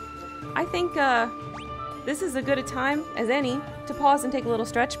 I think, this is as good a time as any to pause and take a little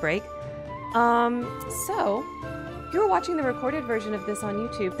stretch break. So, if you were watching the recorded version of this on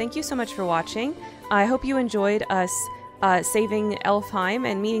YouTube, thank you so much for watching. I hope you enjoyed us saving Elfheim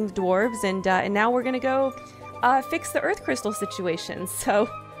and meeting the dwarves, and now we're gonna go fix the Earth Crystal situation. So,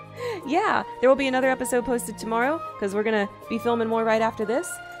 yeah, there will be another episode posted tomorrow, because we're gonna be filming more right after this.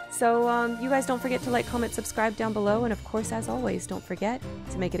 So, you guys don't forget to like, comment, subscribe down below, and of course, as always, don't forget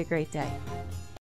to make it a great day.